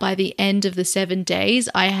felt that by the end of the 7 days,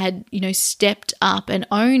 I had, stepped up and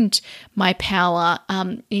owned my power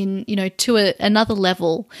to another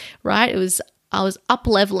level, right? I was up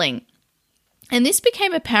leveling. And this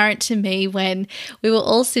became apparent to me when we were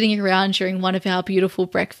all sitting around during one of our beautiful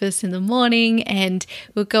breakfasts in the morning, and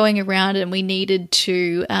we were going around and we needed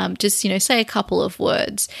to just, say a couple of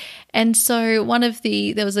words. And so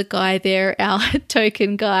there was a guy there, our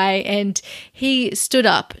token guy, and he stood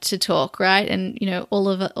up to talk, right? And, all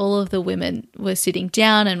of the women were sitting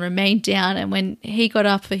down and remained down. And when he got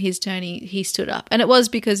up for his turn, he stood up. And it was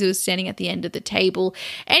because he was standing at the end of the table.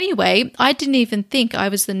 Anyway, I didn't even think I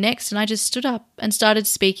was the next, and I just stood up and started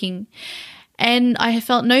speaking. And I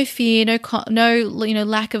felt no fear, no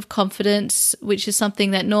lack of confidence, which is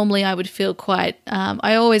something that normally I would feel quite.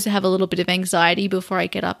 I always have a little bit of anxiety before I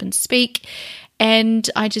get up and speak, and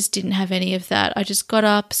I just didn't have any of that. I just got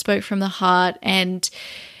up, spoke from the heart, and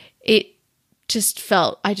I just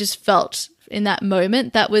felt in that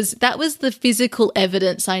moment that was the physical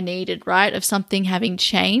evidence I needed, right, of something having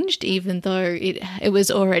changed, even though it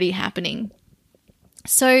was already happening.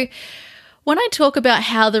 So when I talk about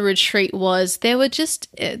how the retreat was, there were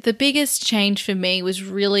just the biggest change for me was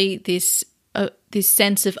really this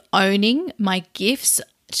sense of owning my gifts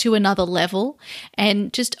to another level,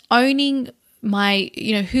 and just owning my,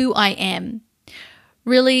 who I am,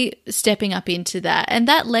 really stepping up into that. And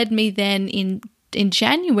that led me then in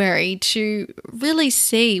January to really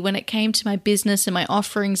see, when it came to my business and my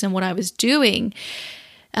offerings and what I was doing,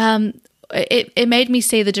 it made me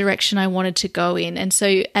see the direction I wanted to go in. And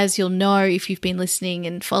so, as you'll know, if you've been listening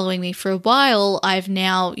and following me for a while, I've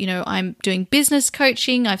now, I'm doing business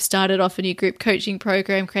coaching. I've started off a new group coaching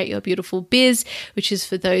program, Create Your Beautiful Biz, which is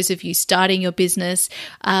for those of you starting your business.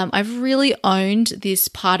 I've really owned this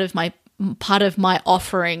part of my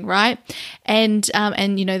offering, right? And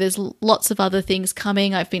there's lots of other things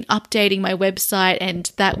coming. I've been updating my website,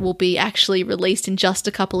 and that will be actually released in just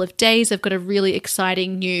a couple of days. I've got a really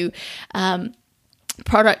exciting new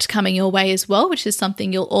product coming your way as well, which is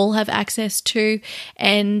something you'll all have access to.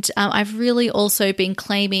 And I've really also been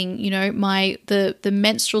claiming, the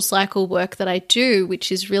menstrual cycle work that I do,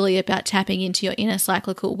 which is really about tapping into your inner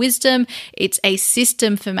cyclical wisdom. It's a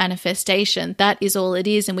system for manifestation. That is all it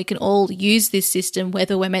is. And we can all use this system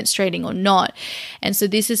whether we're menstruating or not. And so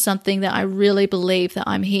this is something that I really believe that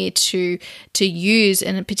I'm here to use,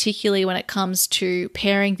 and particularly when it comes to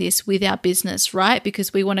pairing this with our business, right?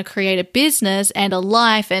 Because we want to create a business and a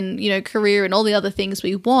life and, career and all the other things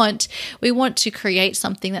we want to create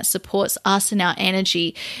something that supports us and our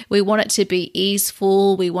energy. We want it to be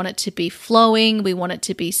easeful. We want it to be flowing. We want it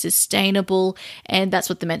to be sustainable. And that's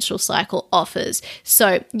what the menstrual cycle offers.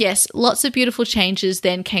 So yes, lots of beautiful changes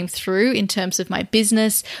then came through in terms of my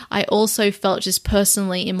business. I also felt just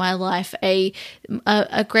personally in my life a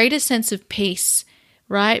greater sense of peace,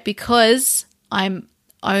 right? Because I'm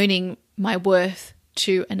owning my worth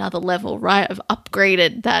to another level, right? I've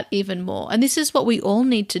upgraded that even more. And this is what we all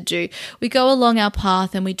need to do. We go along our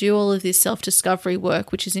path and we do all of this self-discovery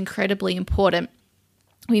work, which is incredibly important.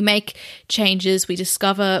 We make changes, we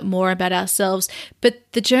discover more about ourselves, but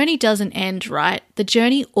the journey doesn't end, right? The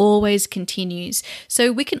journey always continues.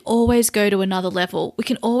 So we can always go to another level. We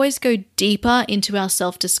can always go deeper into our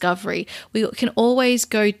self-discovery. We can always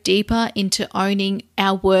go deeper into owning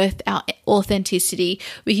our worth, our authenticity.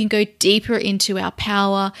 We can go deeper into our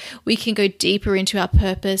power. We can go deeper into our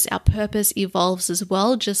purpose. Our purpose evolves as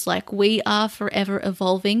well, just like we are forever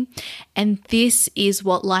evolving. And this is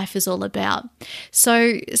what life is all about.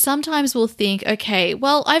 So sometimes we'll think, okay,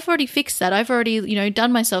 well, I've already fixed that. I've already,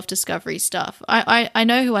 done my self-discovery stuff. I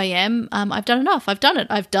know who I am. I've done enough. I've done it.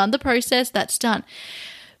 I've done the process. That's done.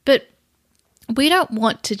 But we don't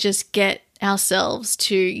want to just get ourselves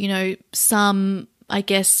to, some, I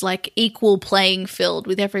guess, like equal playing field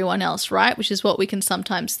with everyone else, right? Which is what we can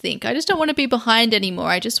sometimes think. I just don't want to be behind anymore.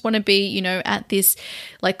 I just want to be, at this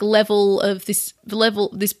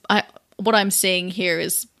what I'm seeing here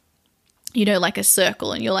is, like a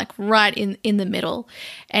circle, and you're like right in the middle.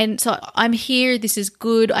 And so I'm here, this is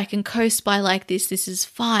good, I can coast by like this is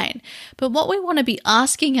fine. But what we want to be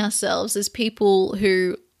asking ourselves as people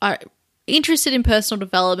who are interested in personal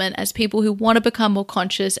development, as people who want to become more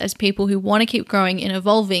conscious, as people who want to keep growing and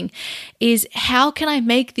evolving, is how can I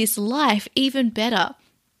make this life even better?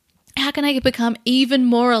 How can I become even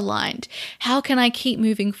more aligned? How can I keep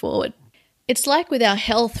moving forward? It's like with our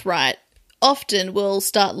health, right? Often we'll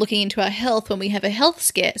start looking into our health when we have a health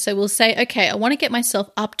scare. So we'll say, okay, I want to get myself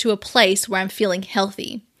up to a place where I'm feeling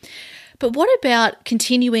healthy. But what about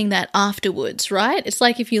continuing that afterwards, right? It's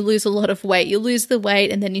like if you lose a lot of weight, you lose the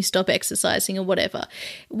weight and then you stop exercising or whatever.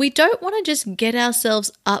 We don't want to just get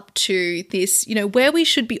ourselves up to this, where we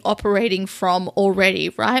should be operating from already,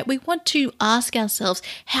 right? We want to ask ourselves,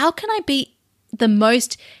 how can I be the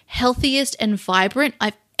most healthiest and vibrant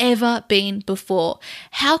I've ever been before?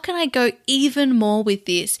 How can I go even more with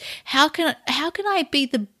this? How can I be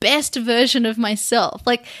the best version of myself?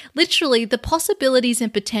 Like literally the possibilities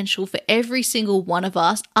and potential for every single one of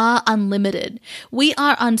us are unlimited. We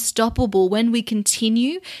are unstoppable when we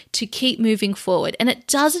continue to keep moving forward. And it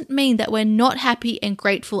doesn't mean that we're not happy and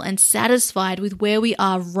grateful and satisfied with where we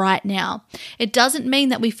are right now. It doesn't mean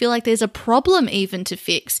that we feel like there's a problem even to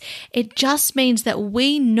fix. It just means that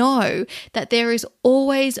we know that there is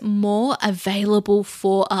always more available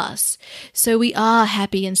for us. So we are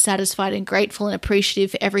happy and satisfied and grateful and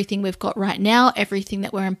appreciative for everything we've got right now, everything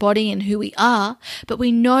that we're embodying and who we are, but we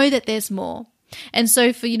know that there's more. And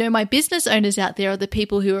so for, my business owners out there, or the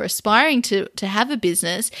people who are aspiring to have a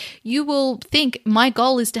business, you will think, my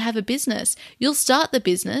goal is to have a business. You'll start the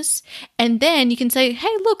business and then you can say,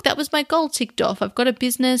 hey, look, that was my goal ticked off. I've got a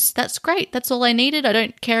business. That's great. That's all I needed. I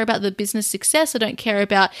don't care about the business success. I don't care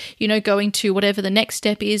about, going to whatever the next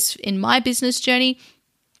step is in my business journey.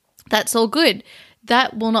 That's all good.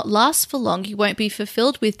 That will not last for long. You won't be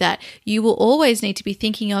fulfilled with that. You will always need to be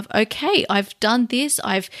thinking of, okay, I've done this,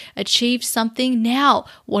 I've achieved something. Now,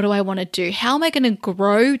 what do I want to do? How am I going to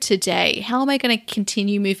grow today? How am I going to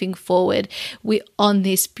continue moving forward on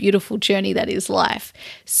this beautiful journey that is life?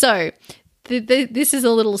 So this is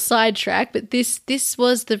a little sidetrack, but this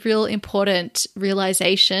was the real important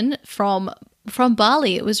realization from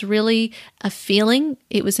Bali. It was really a feeling.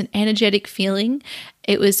 It was an energetic feeling.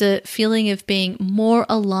 It was a feeling of being more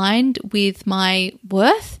aligned with my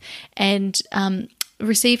worth and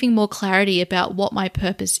receiving more clarity about what my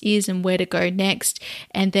purpose is and where to go next.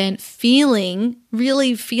 And then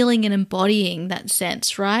really feeling and embodying that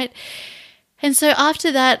sense, right? And so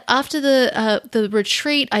after that, after the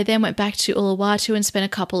retreat, I then went back to Uluwatu and spent a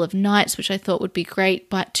couple of nights, which I thought would be great.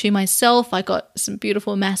 But to myself, I got some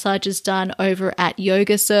beautiful massages done over at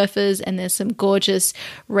Yoga Surfers, and there's some gorgeous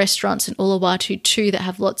restaurants in Uluwatu too that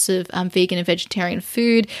have lots of vegan and vegetarian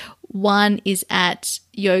food. One is at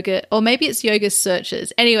Yoga, or maybe it's Yoga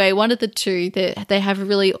Searchers. Anyway, one of the two, they have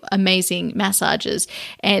really amazing massages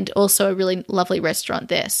and also a really lovely restaurant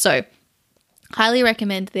there. So highly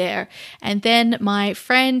recommend there. And then my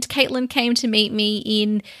friend Caitlin came to meet me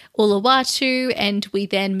in Uluwatu, and we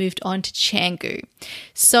then moved on to Canggu.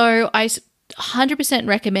 So I 100%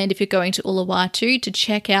 recommend, if you're going to Uluwatu, to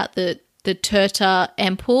check out the Turta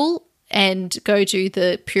Empul and go do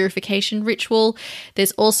the purification ritual.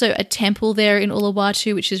 There's also a temple there in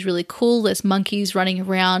Uluwatu, which is really cool. There's monkeys running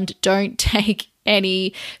around. Don't take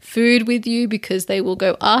any food with you because they will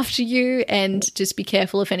go after you, and just be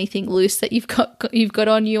careful of anything loose that you've got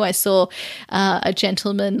on you. I saw a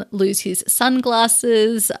gentleman lose his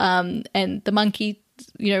sunglasses, and the monkey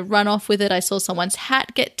run off with it. I saw someone's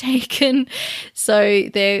hat get taken. So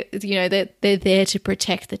they're there to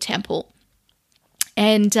protect the temple.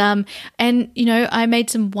 And I made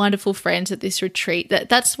some wonderful friends at this retreat.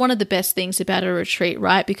 That's one of the best things about a retreat,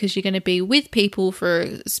 right? Because you're going to be with people for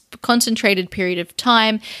a concentrated period of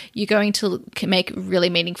time. You're going to make really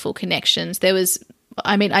meaningful connections.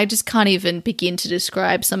 I just can't even begin to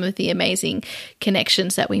describe some of the amazing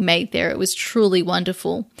connections that we made there. It was truly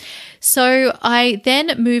wonderful. So I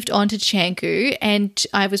then moved on to Canggu, and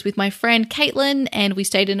I was with my friend Caitlin, and we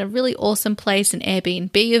stayed in a really awesome place, an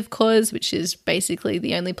Airbnb, of course, which is basically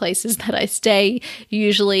the only places that I stay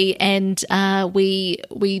usually. And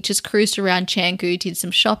we just cruised around Canggu, did some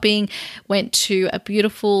shopping, went to a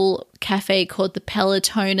beautiful cafe called the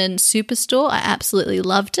Pelotonin Superstore. I absolutely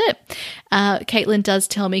loved it. Caitlin does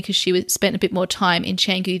tell me, because she spent a bit more time in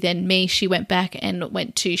Canggu than me, she went back and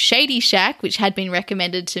went to Shady Shack, which had been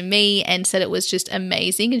recommended to me, and said it was just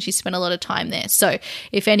amazing, and she spent a lot of time there. So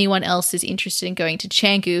if anyone else is interested in going to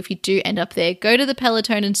Canggu, if you do end up there, go to the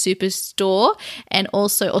Pelotonin Superstore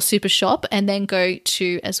or Super Shop, and then go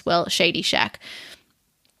to as well Shady Shack.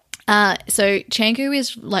 So Canggu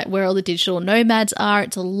is like where all the digital nomads are.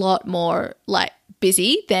 It's a lot more like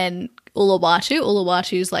busy than Uluwatu.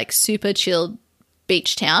 Uluwatu is like super chilled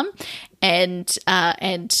beach town, and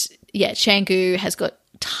Canggu has got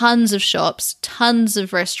tons of shops, tons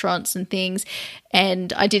of restaurants and things.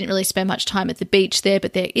 And I didn't really spend much time at the beach there,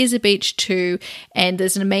 but there is a beach too. And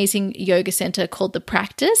there's an amazing yoga center called The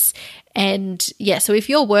Practice. And so if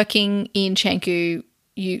you're working in Canggu,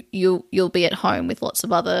 you'll be at home with lots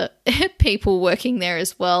of other people working there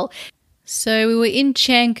as well. So we were in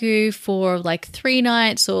Canggu for like 3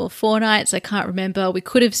 nights or 4 nights. I can't remember. We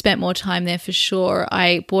could have spent more time there for sure.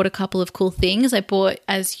 I bought a couple of cool things. I bought,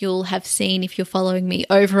 as you'll have seen if you're following me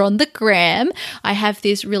over on the gram, I have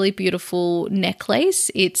this really beautiful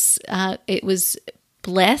necklace. It was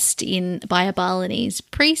blessed by a Balinese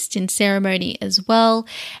priest in ceremony as well,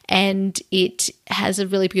 and it has a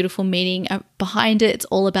really beautiful meaning behind it. It's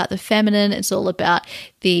all about the feminine. It's all about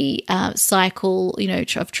the cycle,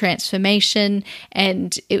 of transformation.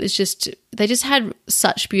 And it was they just had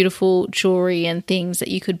such beautiful jewelry and things that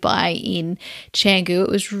you could buy in Canggu. It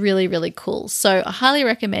was really, really cool. So I highly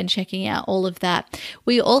recommend checking out all of that.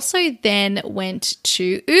 We also then went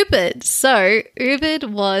to Ubud. So Ubud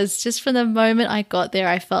was, just from the moment I got there,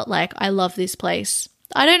 I felt like I love this place.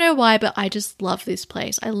 I don't know why, but I just love this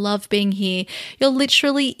place. I love being here. You're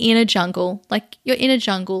literally in a jungle. Like, you're in a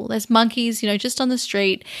jungle. There's monkeys, just on the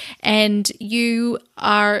street. And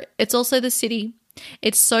it's also the city.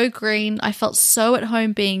 It's so green. I felt so at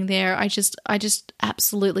home being there. I just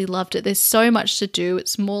absolutely loved it. There's so much to do.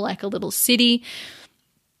 It's more like a little city.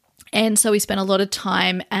 And so we spent a lot of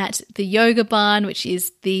time at the Yoga Barn, which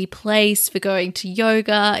is the place for going to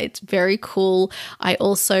yoga. It's very cool.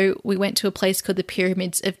 We went to a place called the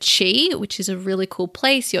Pyramids of Chi, which is a really cool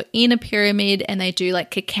place. You're in a pyramid, and they do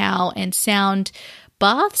like cacao and sound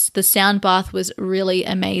baths. The sound bath was really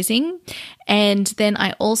amazing. And then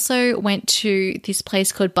I also went to this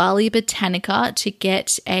place called Bali Botanica to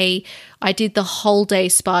get I did the whole day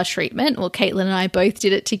spa treatment. Well, Caitlin and I both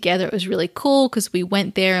did it together. It was really cool because we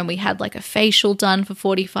went there and we had like a facial done for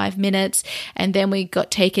 45 minutes. And then we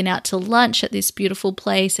got taken out to lunch at this beautiful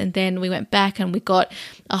place. And then we went back and we got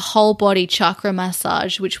a whole body chakra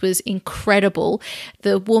massage, which was incredible.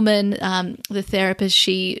 The woman, the therapist,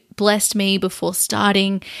 she blessed me before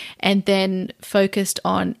starting and then focused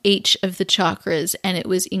on each of the chakras, and it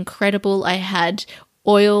was incredible. I had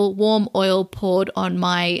warm oil poured on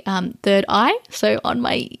my third eye. So on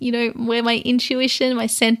my, where my intuition, my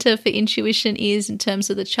center for intuition is in terms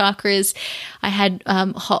of the chakras, I had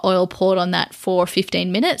hot oil poured on that for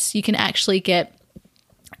 15 minutes. You can actually get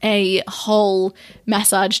a whole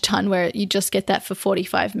massage ton where you just get that for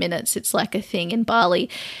 45 minutes. It's like a thing in Bali.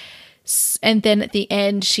 And then at the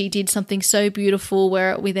end, she did something so beautiful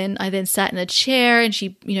where I then sat in a chair and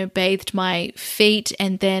she, bathed my feet,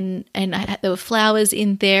 and there were flowers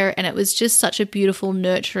in there, and it was just such a beautiful,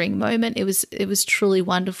 nurturing moment. It was truly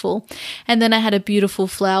wonderful. And then I had a beautiful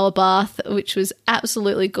flower bath, which was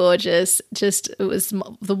absolutely gorgeous. It was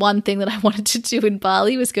the one thing that I wanted to do in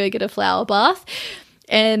Bali was go get a flower bath.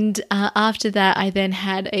 And after that, I then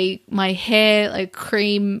had my hair,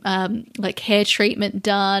 cream, hair treatment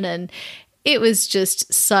done. And it was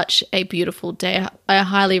just such a beautiful day. I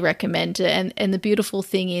highly recommend it. And the beautiful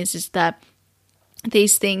thing is that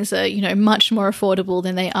these things are, much more affordable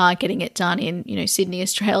than they are getting it done in, Sydney,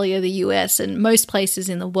 Australia, the US, and most places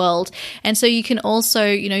in the world. And so you can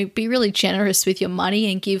also, be really generous with your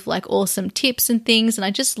money and give awesome tips and things. And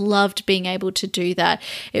I just loved being able to do that.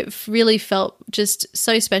 It really felt just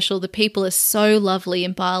so special. The people are so lovely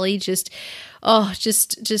in Bali, just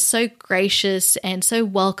so gracious and so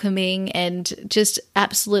welcoming and just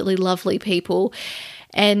absolutely lovely people.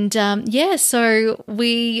 And so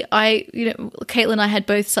Caitlin and I had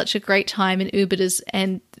both such a great time in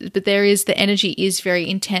Ubud, but the energy is very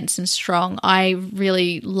intense and strong. I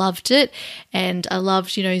really loved it, and I loved,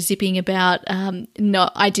 zipping about.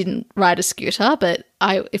 I didn't ride a scooter, but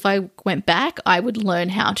if I went back, I would learn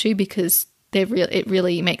how to, because it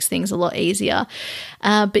really makes things a lot easier.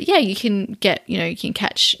 But yeah, you can get, you can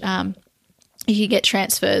catch. You can get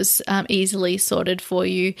transfers easily sorted for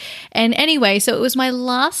you. And anyway, so it was my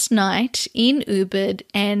last night in Ubud,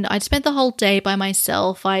 and I'd spent the whole day by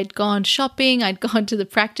myself. I'd gone shopping. I'd gone to the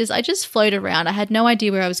practice. I just floated around. I had no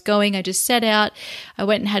idea where I was going. I just set out. I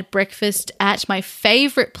went and had breakfast at my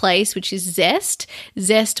favorite place, which is Zest.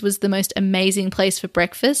 Zest was the most amazing place for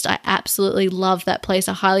breakfast. I absolutely love that place.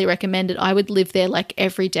 I highly recommend it. I would live there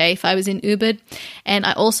every day if I was in Ubud. And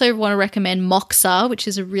I also want to recommend Moxa, which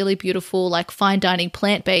is a really beautiful, fine dining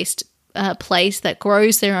plant-based place that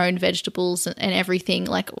grows their own vegetables and everything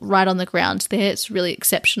right on the ground there. It's really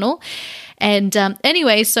exceptional. And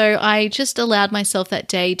anyway, so I just allowed myself that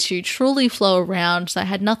day to truly flow around. So I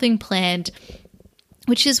had nothing planned,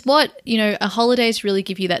 which is what, holidays really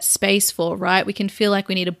give you that space for, right? We can feel like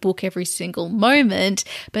we need to book every single moment,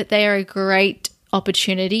 but they are a great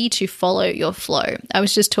opportunity to follow your flow. I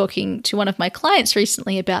was just talking to one of my clients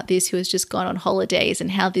recently about this, who has just gone on holidays,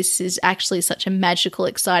 and how this is actually such a magical,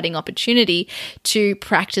 exciting opportunity to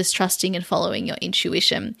practice trusting and following your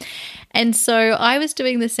intuition. And so I was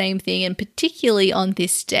doing the same thing, and particularly on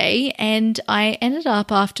this day, and I ended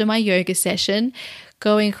up, after my yoga session,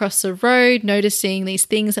 going across the road, noticing these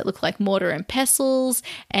things that look like mortar and pestles,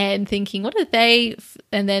 and thinking, what are they?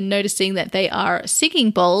 And then noticing that they are singing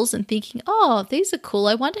bowls, and thinking, oh, these are cool.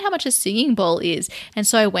 I wonder how much a singing bowl is. And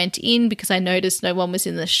so I went in because I noticed no one was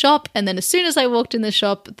in the shop. And then as soon as I walked in the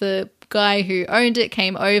shop, the guy who owned it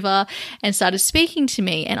came over and started speaking to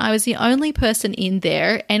me, and I was the only person in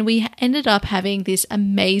there, and we ended up having this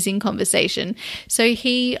amazing conversation. So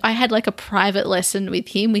I had a private lesson with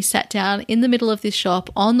him. We sat down in the middle of this shop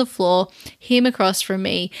on the floor, him across from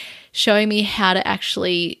me, showing me how to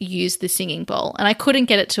actually use the singing bowl. And I couldn't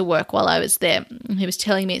get it to work while I was there. He was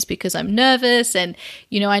telling me it's because I'm nervous and,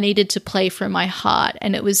 I needed to play from my heart.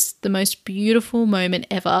 And it was the most beautiful moment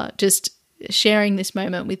ever, just sharing this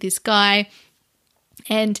moment with this guy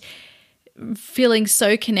and feeling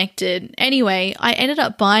so connected. Anyway, I ended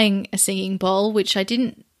up buying a singing bowl, which I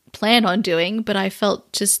didn't plan on doing, but I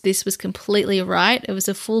felt just this was completely right. It was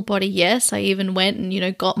a full body yes. I even went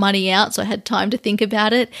and, got money out, so I had time to think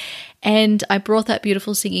about it. And I brought that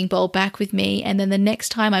beautiful singing bowl back with me. And then the next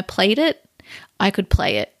time I played it, I could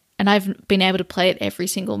play it. And I've been able to play it every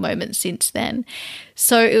single moment since then.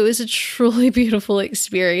 So it was a truly beautiful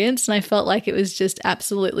experience, and I felt like it was just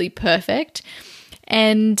absolutely perfect.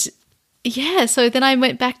 And yeah, so then I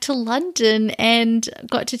went back to London and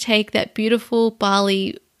got to take that beautiful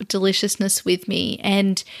Bali deliciousness with me.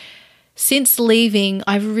 And since leaving,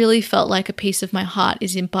 I've really felt like a piece of my heart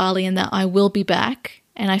is in Bali, and that I will be back.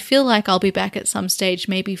 And I feel like I'll be back at some stage,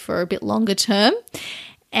 maybe for a bit longer term.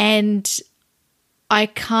 And I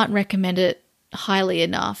can't recommend it highly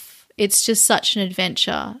enough. It's just such an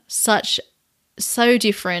adventure, so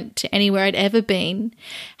different to anywhere I'd ever been,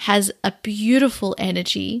 has a beautiful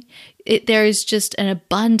energy. There is just an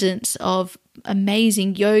abundance of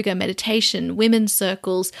amazing yoga, meditation, women's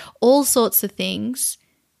circles, all sorts of things.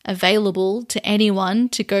 available to anyone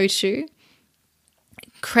to go to.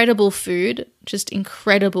 Incredible food, just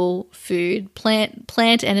incredible food,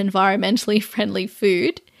 plant and environmentally friendly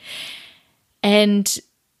food, and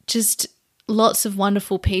just lots of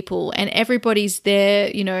wonderful people. And everybody's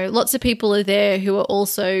there, lots of people are there who are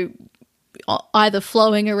also either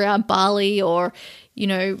flowing around Bali or,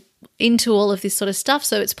 into all of this sort of stuff.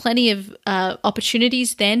 So it's plenty of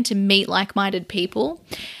opportunities then to meet like-minded people,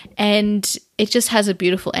 and it just has a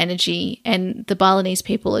beautiful energy, and the Balinese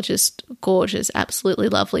people are just gorgeous, absolutely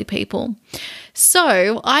lovely people.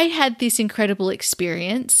 So I had this incredible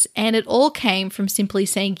experience, and it all came from simply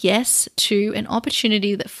saying yes to an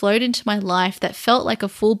opportunity that flowed into my life that felt like a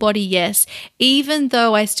full body yes, even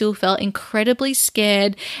though I still felt incredibly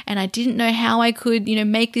scared and I didn't know how I could,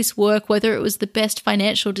 make this work, whether it was the best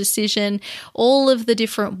financial decision, all of the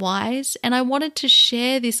different whys. And I wanted to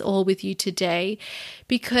share this all with you today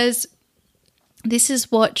because this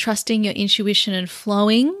is what trusting your intuition and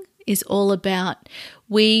flowing is all about.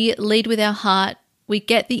 We lead with our heart, we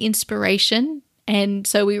get the inspiration, and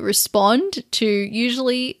so we respond to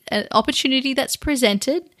usually an opportunity that's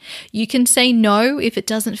presented. You can say no if it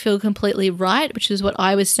doesn't feel completely right, which is what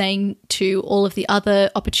I was saying to all of the other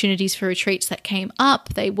opportunities for retreats that came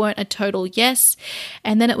up. They weren't a total yes.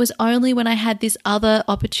 And then it was only when I had this other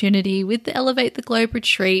opportunity with the Elevate the Globe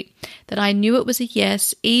retreat that I knew it was a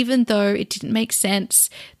yes, even though it didn't make sense.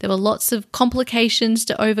 There were lots of complications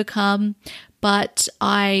to overcome, but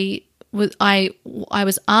I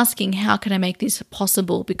was asking, how can I make this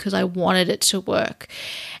possible, because I wanted it to work.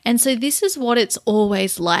 And so this is what it's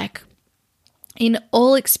always like in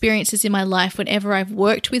all experiences in my life, whenever I've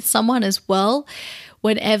worked with someone as well,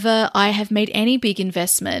 whenever I have made any big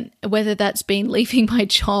investment, whether that's been leaving my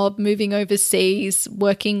job, moving overseas,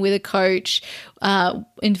 working with a coach,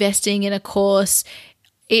 investing in a course,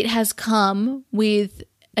 it has come with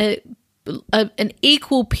an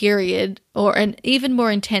equal period or an even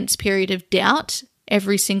more intense period of doubt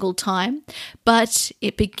every single time, but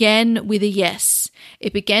it began with a yes.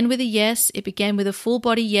 It began with a yes. It began with a full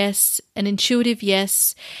body yes, an intuitive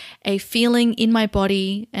yes, a feeling in my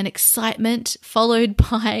body, an excitement followed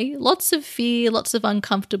by lots of fear, lots of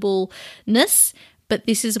uncomfortableness. But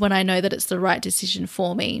this is when I know that it's the right decision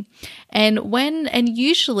for me. And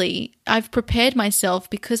usually I've prepared myself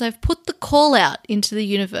because I've put the call out into the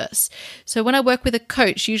universe. So when I work with a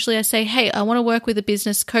coach, usually I say, hey, I want to work with a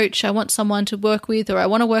business coach. I want someone to work with, or I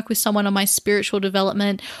want to work with someone on my spiritual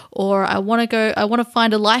development, or I want to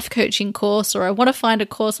find a life coaching course, or I want to find a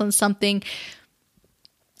course on something.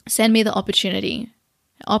 Send me the opportunity.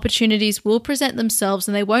 Opportunities will present themselves,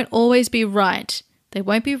 and they won't always be right. They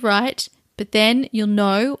won't be right. But then you'll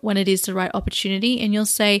know when it is the right opportunity, and you'll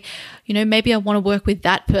say, maybe I want to work with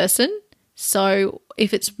that person. So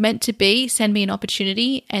if it's meant to be, send me an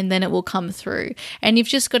opportunity, and then it will come through. And you've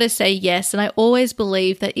just got to say yes. And I always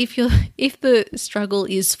believe that if the struggle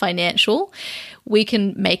is financial, we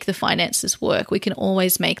can make the finances work. We can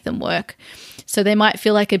always make them work. So they might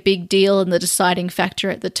feel like a big deal and the deciding factor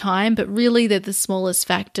at the time, but really they're the smallest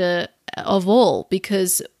factor of all,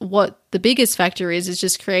 because what the biggest factor is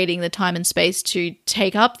just creating the time and space to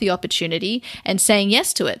take up the opportunity and saying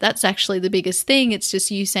yes to it. That's actually the biggest thing. It's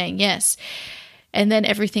just you saying yes. And then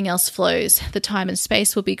everything else flows. The time and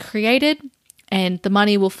space will be created, and the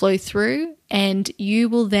money will flow through, and you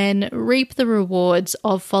will then reap the rewards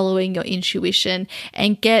of following your intuition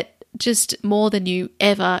and get just more than you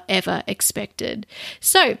ever expected.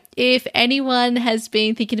 So if anyone has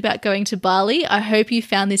been thinking about going to Bali, I hope you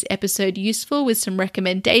found this episode useful with some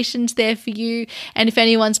recommendations there for you. And if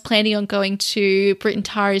anyone's planning on going to Britt and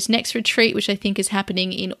Tara's next retreat, which I think is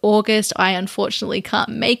happening in August, I unfortunately can't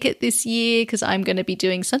make it this year because I'm going to be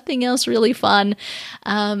doing something else really fun.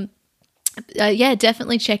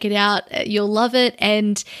 Definitely check it out. You'll love it.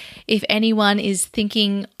 And if anyone is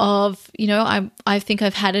thinking of, I think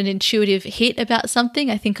I've had an intuitive hit about something,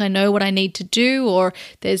 I think I know what I need to do, or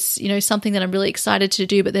there's, something that I'm really excited to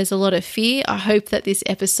do, but there's a lot of fear. I hope that this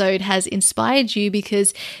episode has inspired you,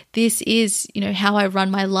 because this is, how I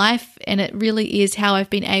run my life, and it really is how I've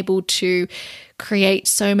been able to create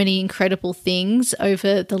so many incredible things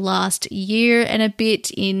over the last year and a bit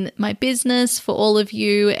in my business for all of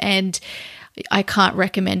you, and I can't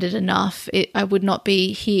recommend it enough. I would not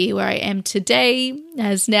be here where I am today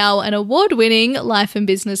as now an award-winning life and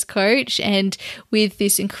business coach, and with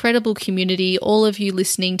this incredible community, all of you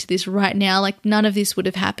listening to this right now. Like, none of this would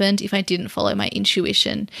have happened if I didn't follow my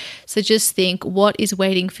intuition. So just think, what is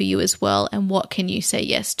waiting for you as well, and what can you say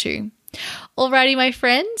yes to? Alrighty, my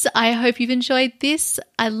friends, I hope you've enjoyed this.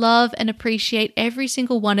 I love and appreciate every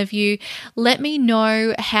single one of you. Let me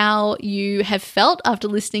know how you have felt after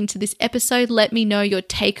listening to this episode. Let me know your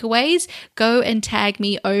takeaways. Go and tag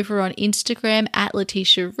me over on Instagram at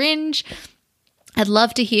Letitia Ringe. I'd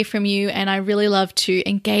love to hear from you, and I really love to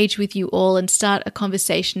engage with you all and start a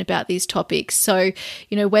conversation about these topics. So,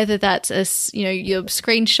 whether that's you're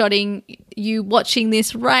screenshotting you watching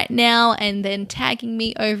this right now and then tagging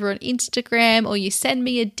me over on Instagram, or you send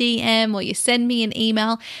me a DM, or you send me an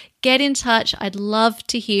email, get in touch. I'd love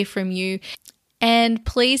to hear from you. And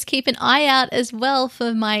please keep an eye out as well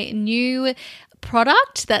for my new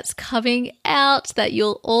product that's coming out that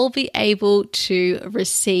you'll all be able to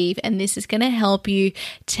receive, and this is going to help you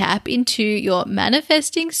tap into your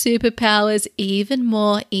manifesting superpowers even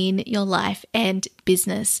more in your life and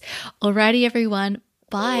business. Alrighty, everyone.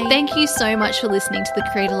 Bye. Thank you so much for listening to the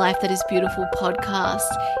Create a Life That Is Beautiful podcast.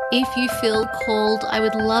 If you feel called, I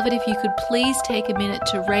would love it if you could please take a minute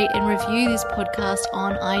to rate and review this podcast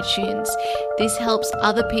on iTunes. This helps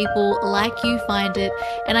other people like you find it.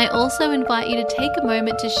 And I also invite you to take a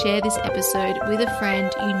moment to share this episode with a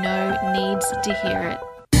friend you know needs to hear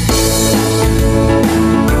it.